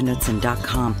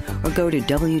RhondaKnutsen.com or go to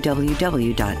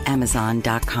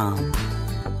www.amazon.com.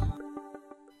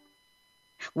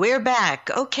 We're back.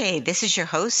 Okay, this is your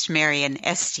host, Marion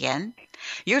Estienne.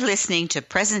 You're listening to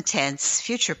Present Tense,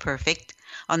 Future Perfect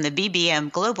on the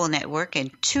BBM Global Network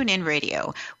and TuneIn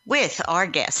Radio with our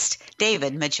guest,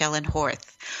 David Magellan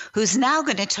Horth, who's now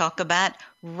going to talk about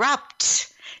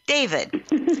RUPT. David,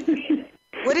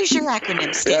 what does your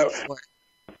acronym stand for?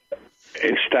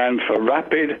 It stands for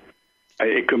Rapid.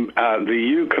 The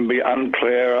U can be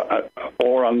unclear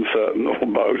or uncertain, or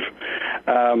both.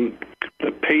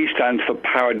 The P stands for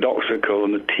paradoxical,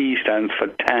 and the T stands for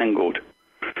tangled.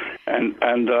 And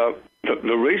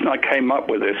the reason I came up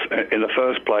with this in the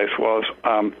first place was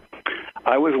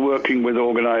I was working with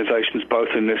organizations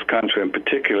both in this country and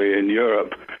particularly in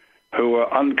Europe who were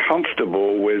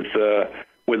uncomfortable with the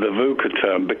VUCA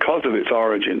term because of its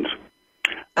origins.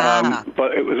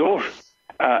 But it was all...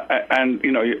 and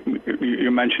you know, you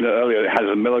mentioned it earlier. It has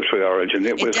a military origin.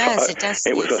 It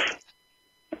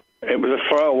was a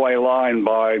throwaway line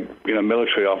by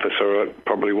military officer at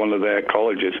probably one of their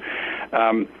colleges.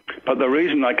 But the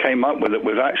reason I came up with it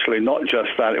was actually not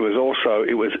just that. It was also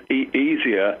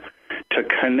easier to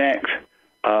connect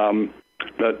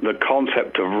the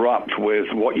concept of RUPT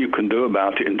with what you can do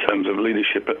about it in terms of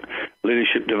leadership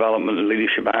development and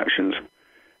leadership actions.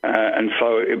 And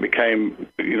so it became,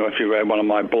 if you read one of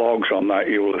my blogs on that,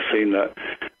 you will have seen that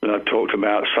I talked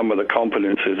about some of the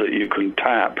competencies that you can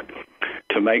tap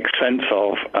to make sense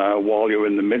of while you're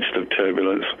in the midst of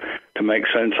turbulence, to make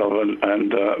sense of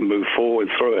and move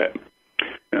forward through it.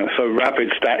 So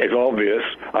rapid stat is obvious.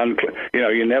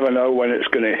 You never know when it's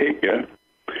going to hit you.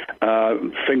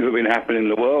 Things have been happening in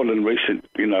the world in recent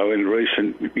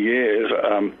years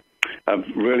have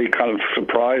really kind of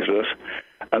surprised us.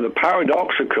 And the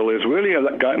paradoxical is really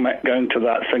going to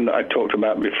that thing that I talked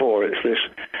about before. It's this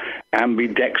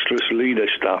ambidextrous leader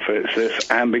stuff. It's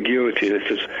this ambiguity. It's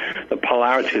this, the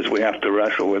polarities we have to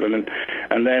wrestle with. And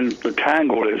then the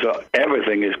tangle is that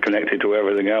everything is connected to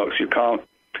everything else. You can't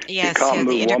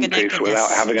move one piece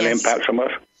without having an impact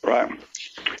somewhere. Right.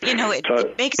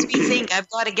 It makes me think. I've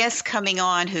got a guest coming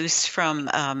on who's from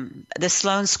the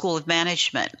Sloan School of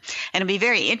Management, and it'd be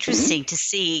very interesting to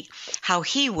see how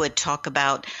he would talk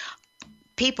about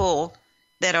people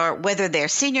that are, whether they're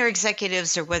senior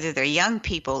executives or whether they're young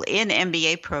people in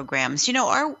MBA programs.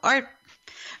 Our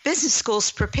business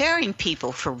schools preparing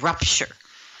people for rupture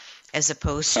as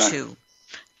opposed to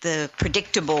the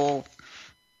predictable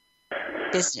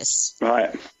business.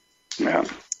 Right. Yeah.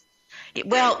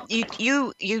 Well,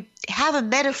 you have a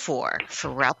metaphor for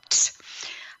rupt,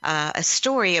 a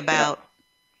story about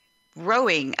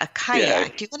rowing a kayak. Yeah.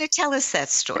 Do you want to tell us that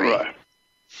story? Right.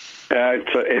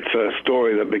 It's a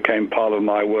story that became part of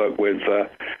my work with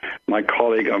my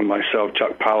colleague and myself.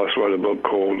 Chuck Pallas wrote a book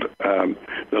called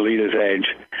The Leader's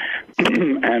Edge,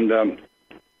 and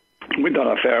we'd done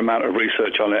a fair amount of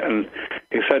research on it. And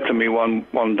he said to me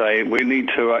one day, we need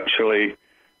to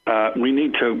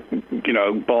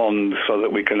bond so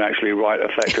that we can actually write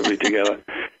effectively together.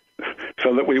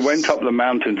 So that we went up the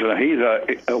mountains, and he's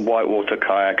a whitewater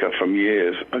kayaker from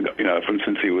years, from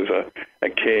since he was a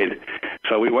kid.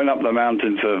 So we went up the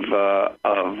mountains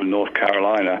of North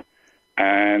Carolina,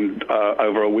 and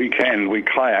over a weekend we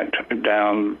kayaked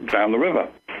down the river,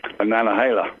 the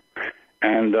Nantahala.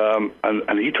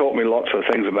 And he taught me lots of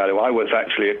things about it. I was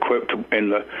actually equipped in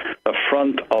the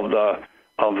front of the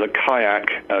kayak,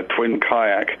 a twin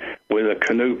kayak, with a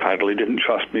canoe paddle. He didn't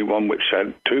trust me one which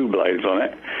had two blades on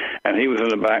it, and he was in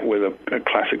the back with a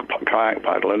classic kayak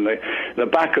paddle. And the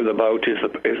back of the boat is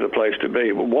the place to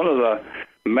be. But one of the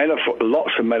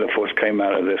lots of metaphors came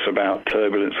out of this about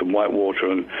turbulence and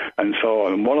whitewater and so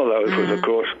on. And one of those was, of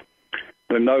course,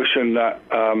 the notion that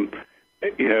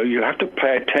you have to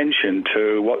pay attention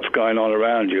to what's going on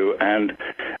around you, and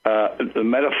the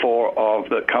metaphor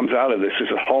that comes out of this is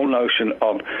the whole notion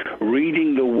of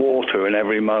reading the water in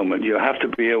every moment. You have to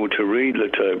be able to read the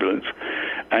turbulence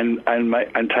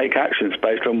and take actions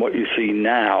based on what you see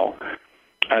now,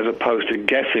 as opposed to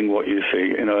guessing what you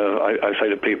see. I say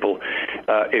to people,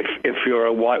 if you're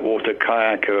a whitewater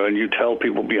kayaker and you tell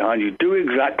people behind you, do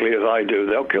exactly as I do,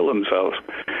 they'll kill themselves.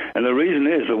 And the reason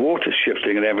is the water's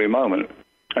shifting at every moment.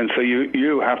 And so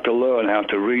you have to learn how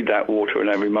to read that water in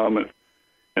every moment.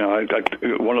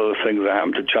 One of the things that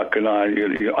happened to Chuck and I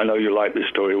know you like this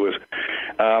story, was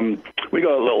we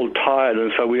got a little tired,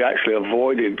 and so we actually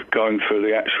avoided going through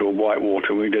the actual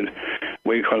whitewater. We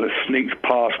kind of sneaked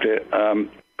past it.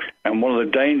 And one of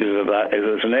the dangers of that is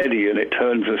there's an eddy and it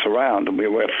turns us around, and we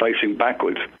were facing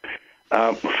backwards.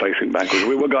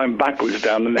 We were going backwards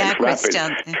down the next rapid.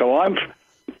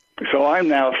 So I'm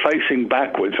now facing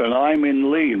backwards, and I'm in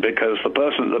lead because the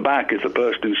person at the back is the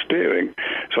person who's steering.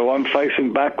 So I'm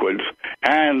facing backwards,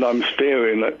 and I'm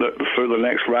steering through the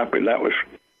next rapid. That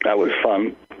was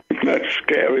fun. That's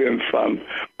scary and fun.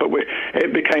 But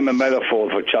it became a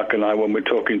metaphor for Chuck and I when we're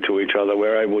talking to each other.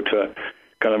 We're able to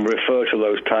kind of refer to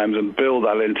those times and build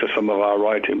that into some of our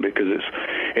writing, because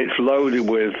it's loaded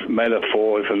with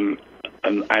metaphors and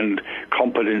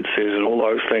competencies and all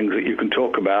those things that you can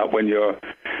talk about when you're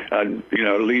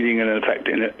leading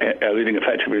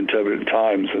effectively in turbulent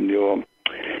times, and you're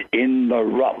in the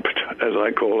rupt, as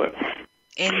I call it.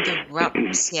 In the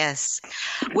rupt, yes.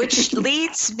 Which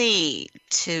leads me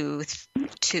to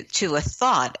a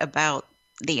thought about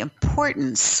the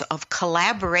importance of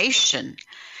collaboration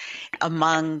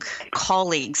among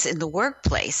colleagues in the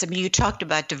workplace. I mean, you talked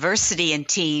about diversity in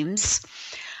teams.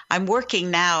 I'm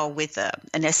working now with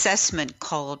an assessment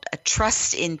called a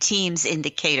Trust in Teams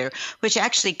indicator, which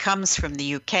actually comes from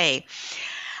the UK.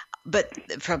 But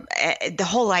from the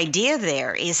whole idea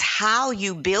there is how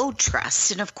you build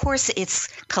trust. And of course, it's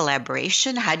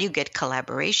collaboration. How do you get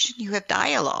collaboration? You have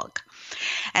dialogue.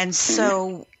 And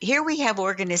so here we have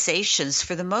organizations,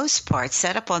 for the most part,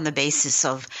 set up on the basis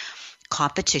of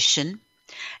competition,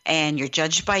 and you're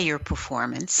judged by your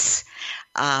performance.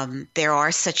 There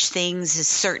are such things as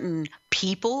certain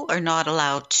people are not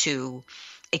allowed to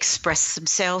express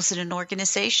themselves in an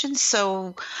organization.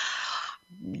 So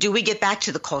do we get back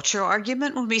to the culture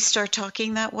argument when we start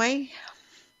talking that way?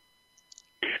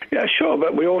 Yeah, sure.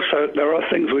 But there are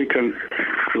things we can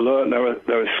learn.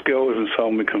 There are skills and so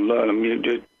on we can learn. I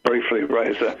mean, briefly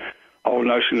raise the whole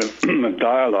notion of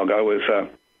dialogue. I was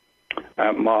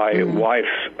at my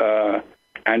wife's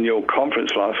annual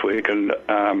conference last week, and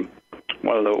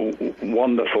one of the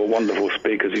wonderful, wonderful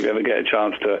speakers, if you ever get a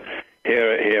chance to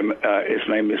hear him, his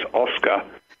name is Oscar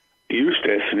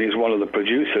Eustis, and he's one of the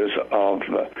producers of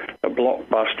the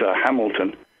blockbuster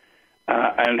Hamilton.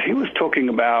 And he was talking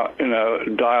about,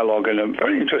 dialogue in a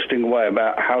very interesting way,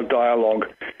 about how dialogue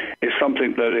is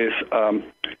something that is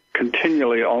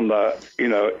continually on the,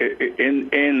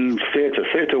 in theatre.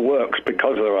 Theatre works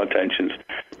because there are tensions,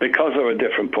 because there are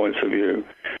different points of view,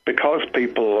 because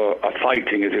people are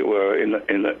fighting, as it were, in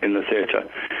the theatre.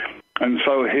 And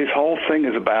so his whole thing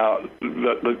is about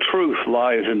the truth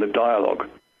lies in the dialogue.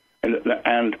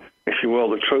 And if you will,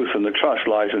 the truth and the trust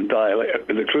lies in dialogue.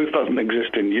 The truth doesn't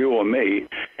exist in you or me.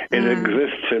 It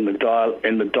exists in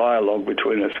the dialogue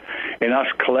between us, in us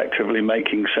collectively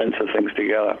making sense of things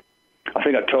together. I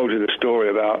think I told you the story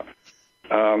about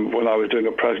when I was doing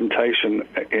a presentation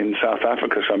in South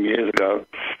Africa some years ago,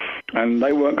 and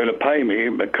they weren't going to pay me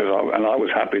because I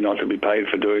was happy not to be paid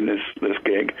for doing this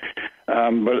gig.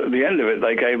 But at the end of it,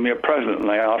 they gave me a present, and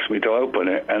they asked me to open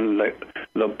it. And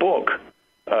the book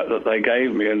that they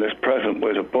gave me in this present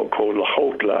was a book called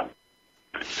Legotla,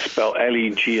 spelled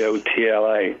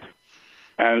Legotla,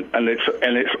 and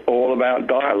it's all about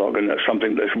dialogue, and it's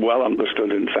something that's well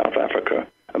understood in South Africa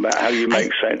about how you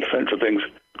make sense of things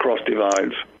across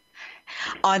divides.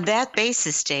 On that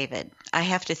basis, David, I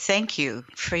have to thank you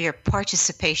for your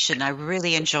participation. I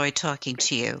really enjoyed talking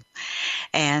to you.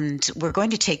 And we're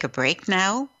going to take a break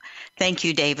now. Thank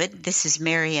you, David. This is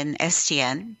Marion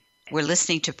Estienne. We're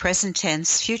listening to Present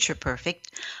Tense, Future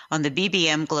Perfect on the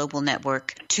BBM Global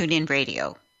Network TuneIn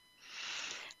Radio.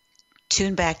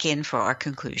 Tune back in for our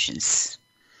conclusions.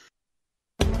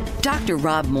 Dr.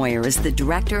 Rob Moyer is the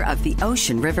director of the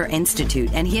Ocean River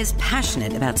Institute, and he is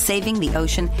passionate about saving the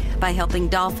ocean by helping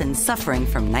dolphins suffering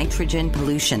from nitrogen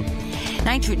pollution.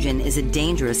 Nitrogen is a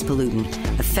dangerous pollutant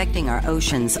affecting our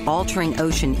oceans, altering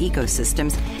ocean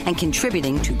ecosystems, and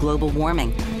contributing to global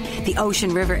warming. The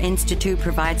Ocean River Institute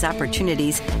provides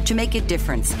opportunities to make a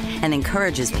difference and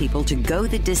encourages people to go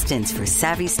the distance for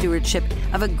savvy stewardship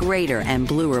of a greater and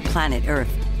bluer planet Earth.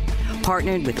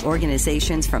 Partnered with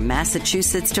organizations from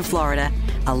Massachusetts to Florida,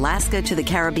 Alaska to the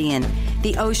Caribbean,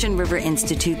 the Ocean River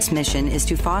Institute's mission is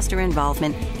to foster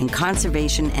involvement in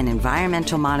conservation and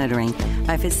environmental monitoring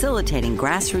by facilitating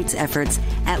grassroots efforts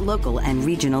at local and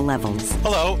regional levels.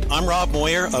 Hello, I'm Rob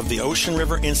Moyer of the Ocean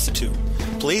River Institute.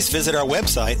 Please visit our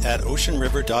website at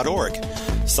oceanriver.org.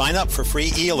 Sign up for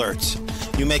free e-alerts.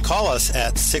 You may call us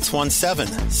at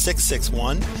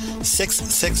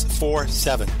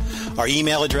 617-661-6647. Our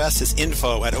email address is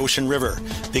info@oceanriver.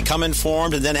 Become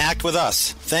informed and then act with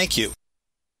us. Thank you.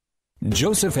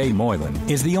 Joseph A. Moylan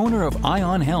is the owner of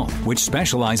Ion Health, which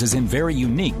specializes in very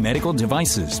unique medical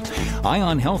devices.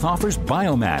 Ion Health offers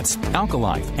biomats,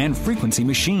 alkalife, and frequency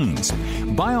machines.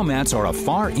 Biomats are a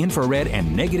far infrared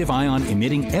and negative ion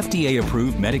emitting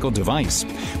FDA-approved medical device.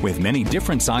 With many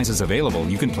different sizes available,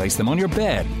 you can place them on your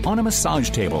bed, on a massage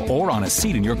table, or on a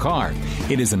seat in your car.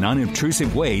 It is an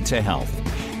unobtrusive way to health.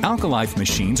 Alkalife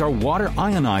machines are water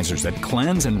ionizers that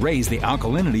cleanse and raise the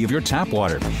alkalinity of your tap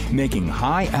water, making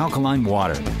high alkaline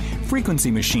water. Frequency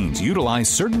machines utilize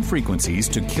certain frequencies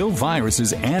to kill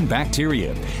viruses and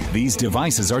bacteria. These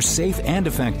devices are safe and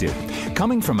effective.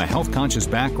 Coming from a health-conscious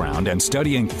background and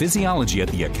studying physiology at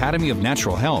the Academy of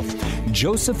Natural Health,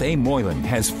 Joseph A. Moylan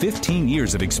has 15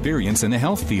 years of experience in the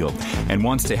health field and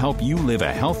wants to help you live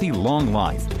a healthy, long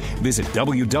life. Visit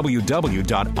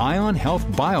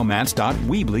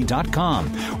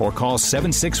www.ionhealthbiomats.weebly.com or call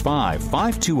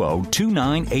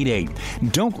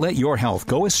 765-520-2988. Don't let your health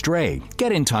go astray.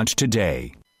 Get in touch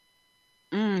today.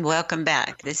 Welcome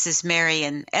back. This is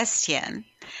Marion Estienne,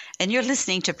 and you're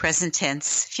listening to Present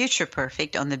Tense, Future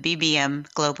Perfect on the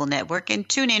BBM Global Network and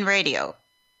TuneIn Radio.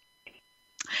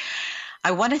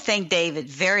 I want to thank David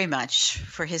very much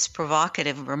for his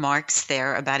provocative remarks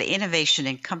there about innovation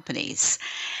in companies.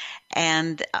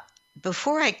 And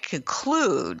before I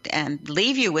conclude and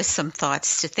leave you with some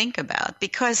thoughts to think about,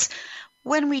 because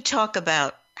when we talk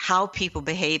about how people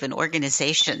behave in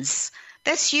organizations,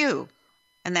 that's you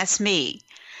and that's me.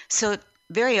 So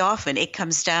very often it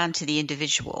comes down to the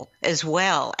individual as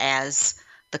well as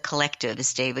the collective,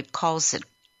 as David calls it.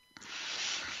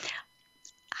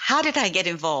 How did I get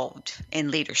involved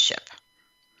in leadership?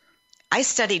 I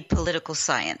studied political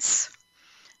science.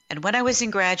 And when I was in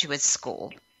graduate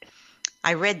school,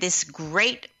 I read this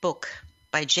great book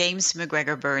by James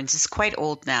McGregor Burns. It's quite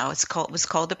old now. It was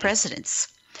called The Presidents.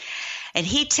 And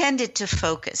he tended to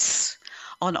focus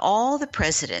on all the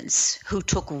presidents who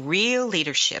took real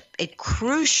leadership at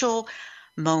crucial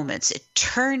moments, at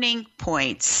turning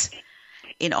points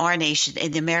in our nation,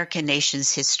 in the American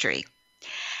nation's history.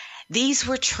 These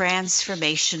were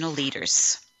transformational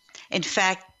leaders. In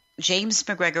fact, James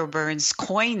McGregor Burns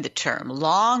coined the term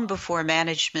long before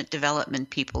management development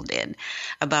people did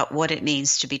about what it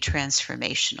means to be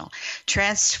transformational.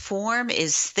 Transform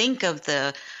is, think of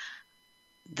the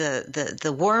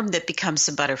worm that becomes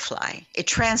a butterfly. It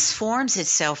transforms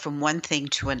itself from one thing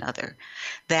to another.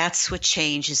 That's what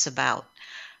change is about.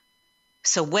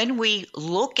 So when we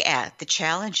look at the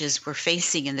challenges we're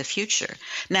facing in the future,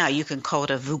 now you can call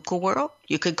it a VUCA world,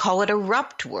 you could call it a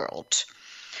rupt world.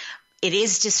 It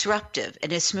is disruptive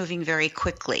and it's moving very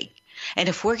quickly. And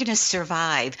if we're going to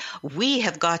survive, we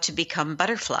have got to become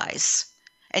butterflies.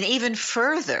 And even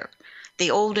further,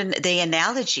 the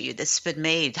analogy that's been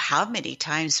made how many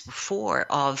times before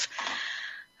of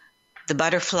the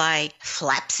butterfly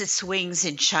flaps its wings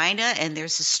in China and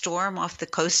there's a storm off the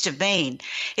coast of Maine.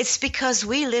 It's because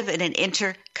we live in an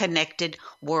interconnected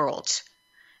world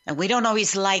and we don't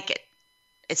always like it.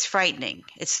 It's frightening.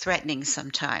 It's threatening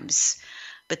sometimes.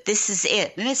 But this is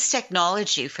it. And it's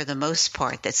technology for the most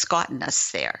part that's gotten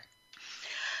us there.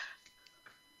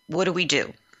 What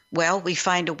do? Well, we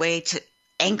find a way to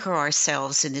anchor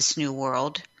ourselves in this new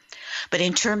world. But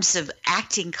in terms of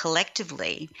acting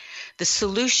collectively, the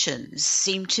solutions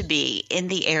seem to be in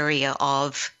the area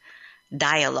of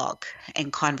dialogue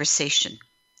and conversation.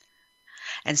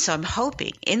 And so I'm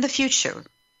hoping in the future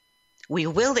we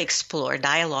will explore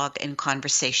dialogue and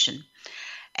conversation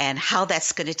and how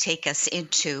that's going to take us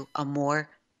into a more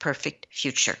perfect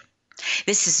future.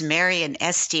 This is Marion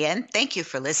SDN. Thank you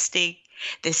for listening.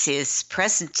 This is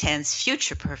Present Tense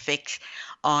Future Perfect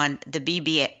on the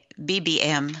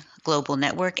BBM Global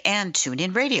Network and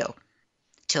TuneIn Radio.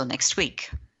 Till next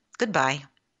week. Goodbye.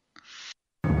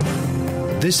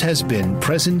 This has been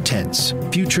Present Tense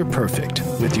Future Perfect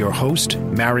with your host,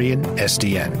 Marion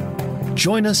SDN.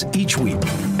 Join us each week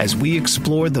as we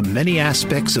explore the many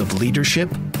aspects of leadership,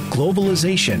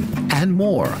 globalization, and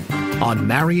more on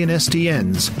Marion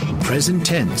SDN's Present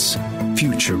Tense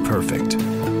Future Perfect.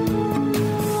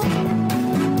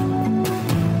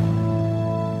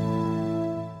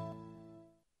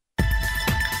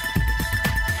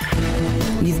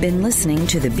 You've been listening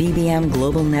to the BBM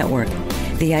Global Network.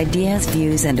 The ideas,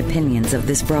 views, and opinions of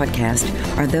this broadcast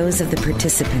are those of the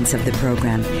participants of the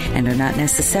program and are not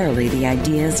necessarily the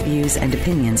ideas, views, and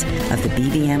opinions of the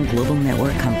BBM Global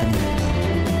Network Company.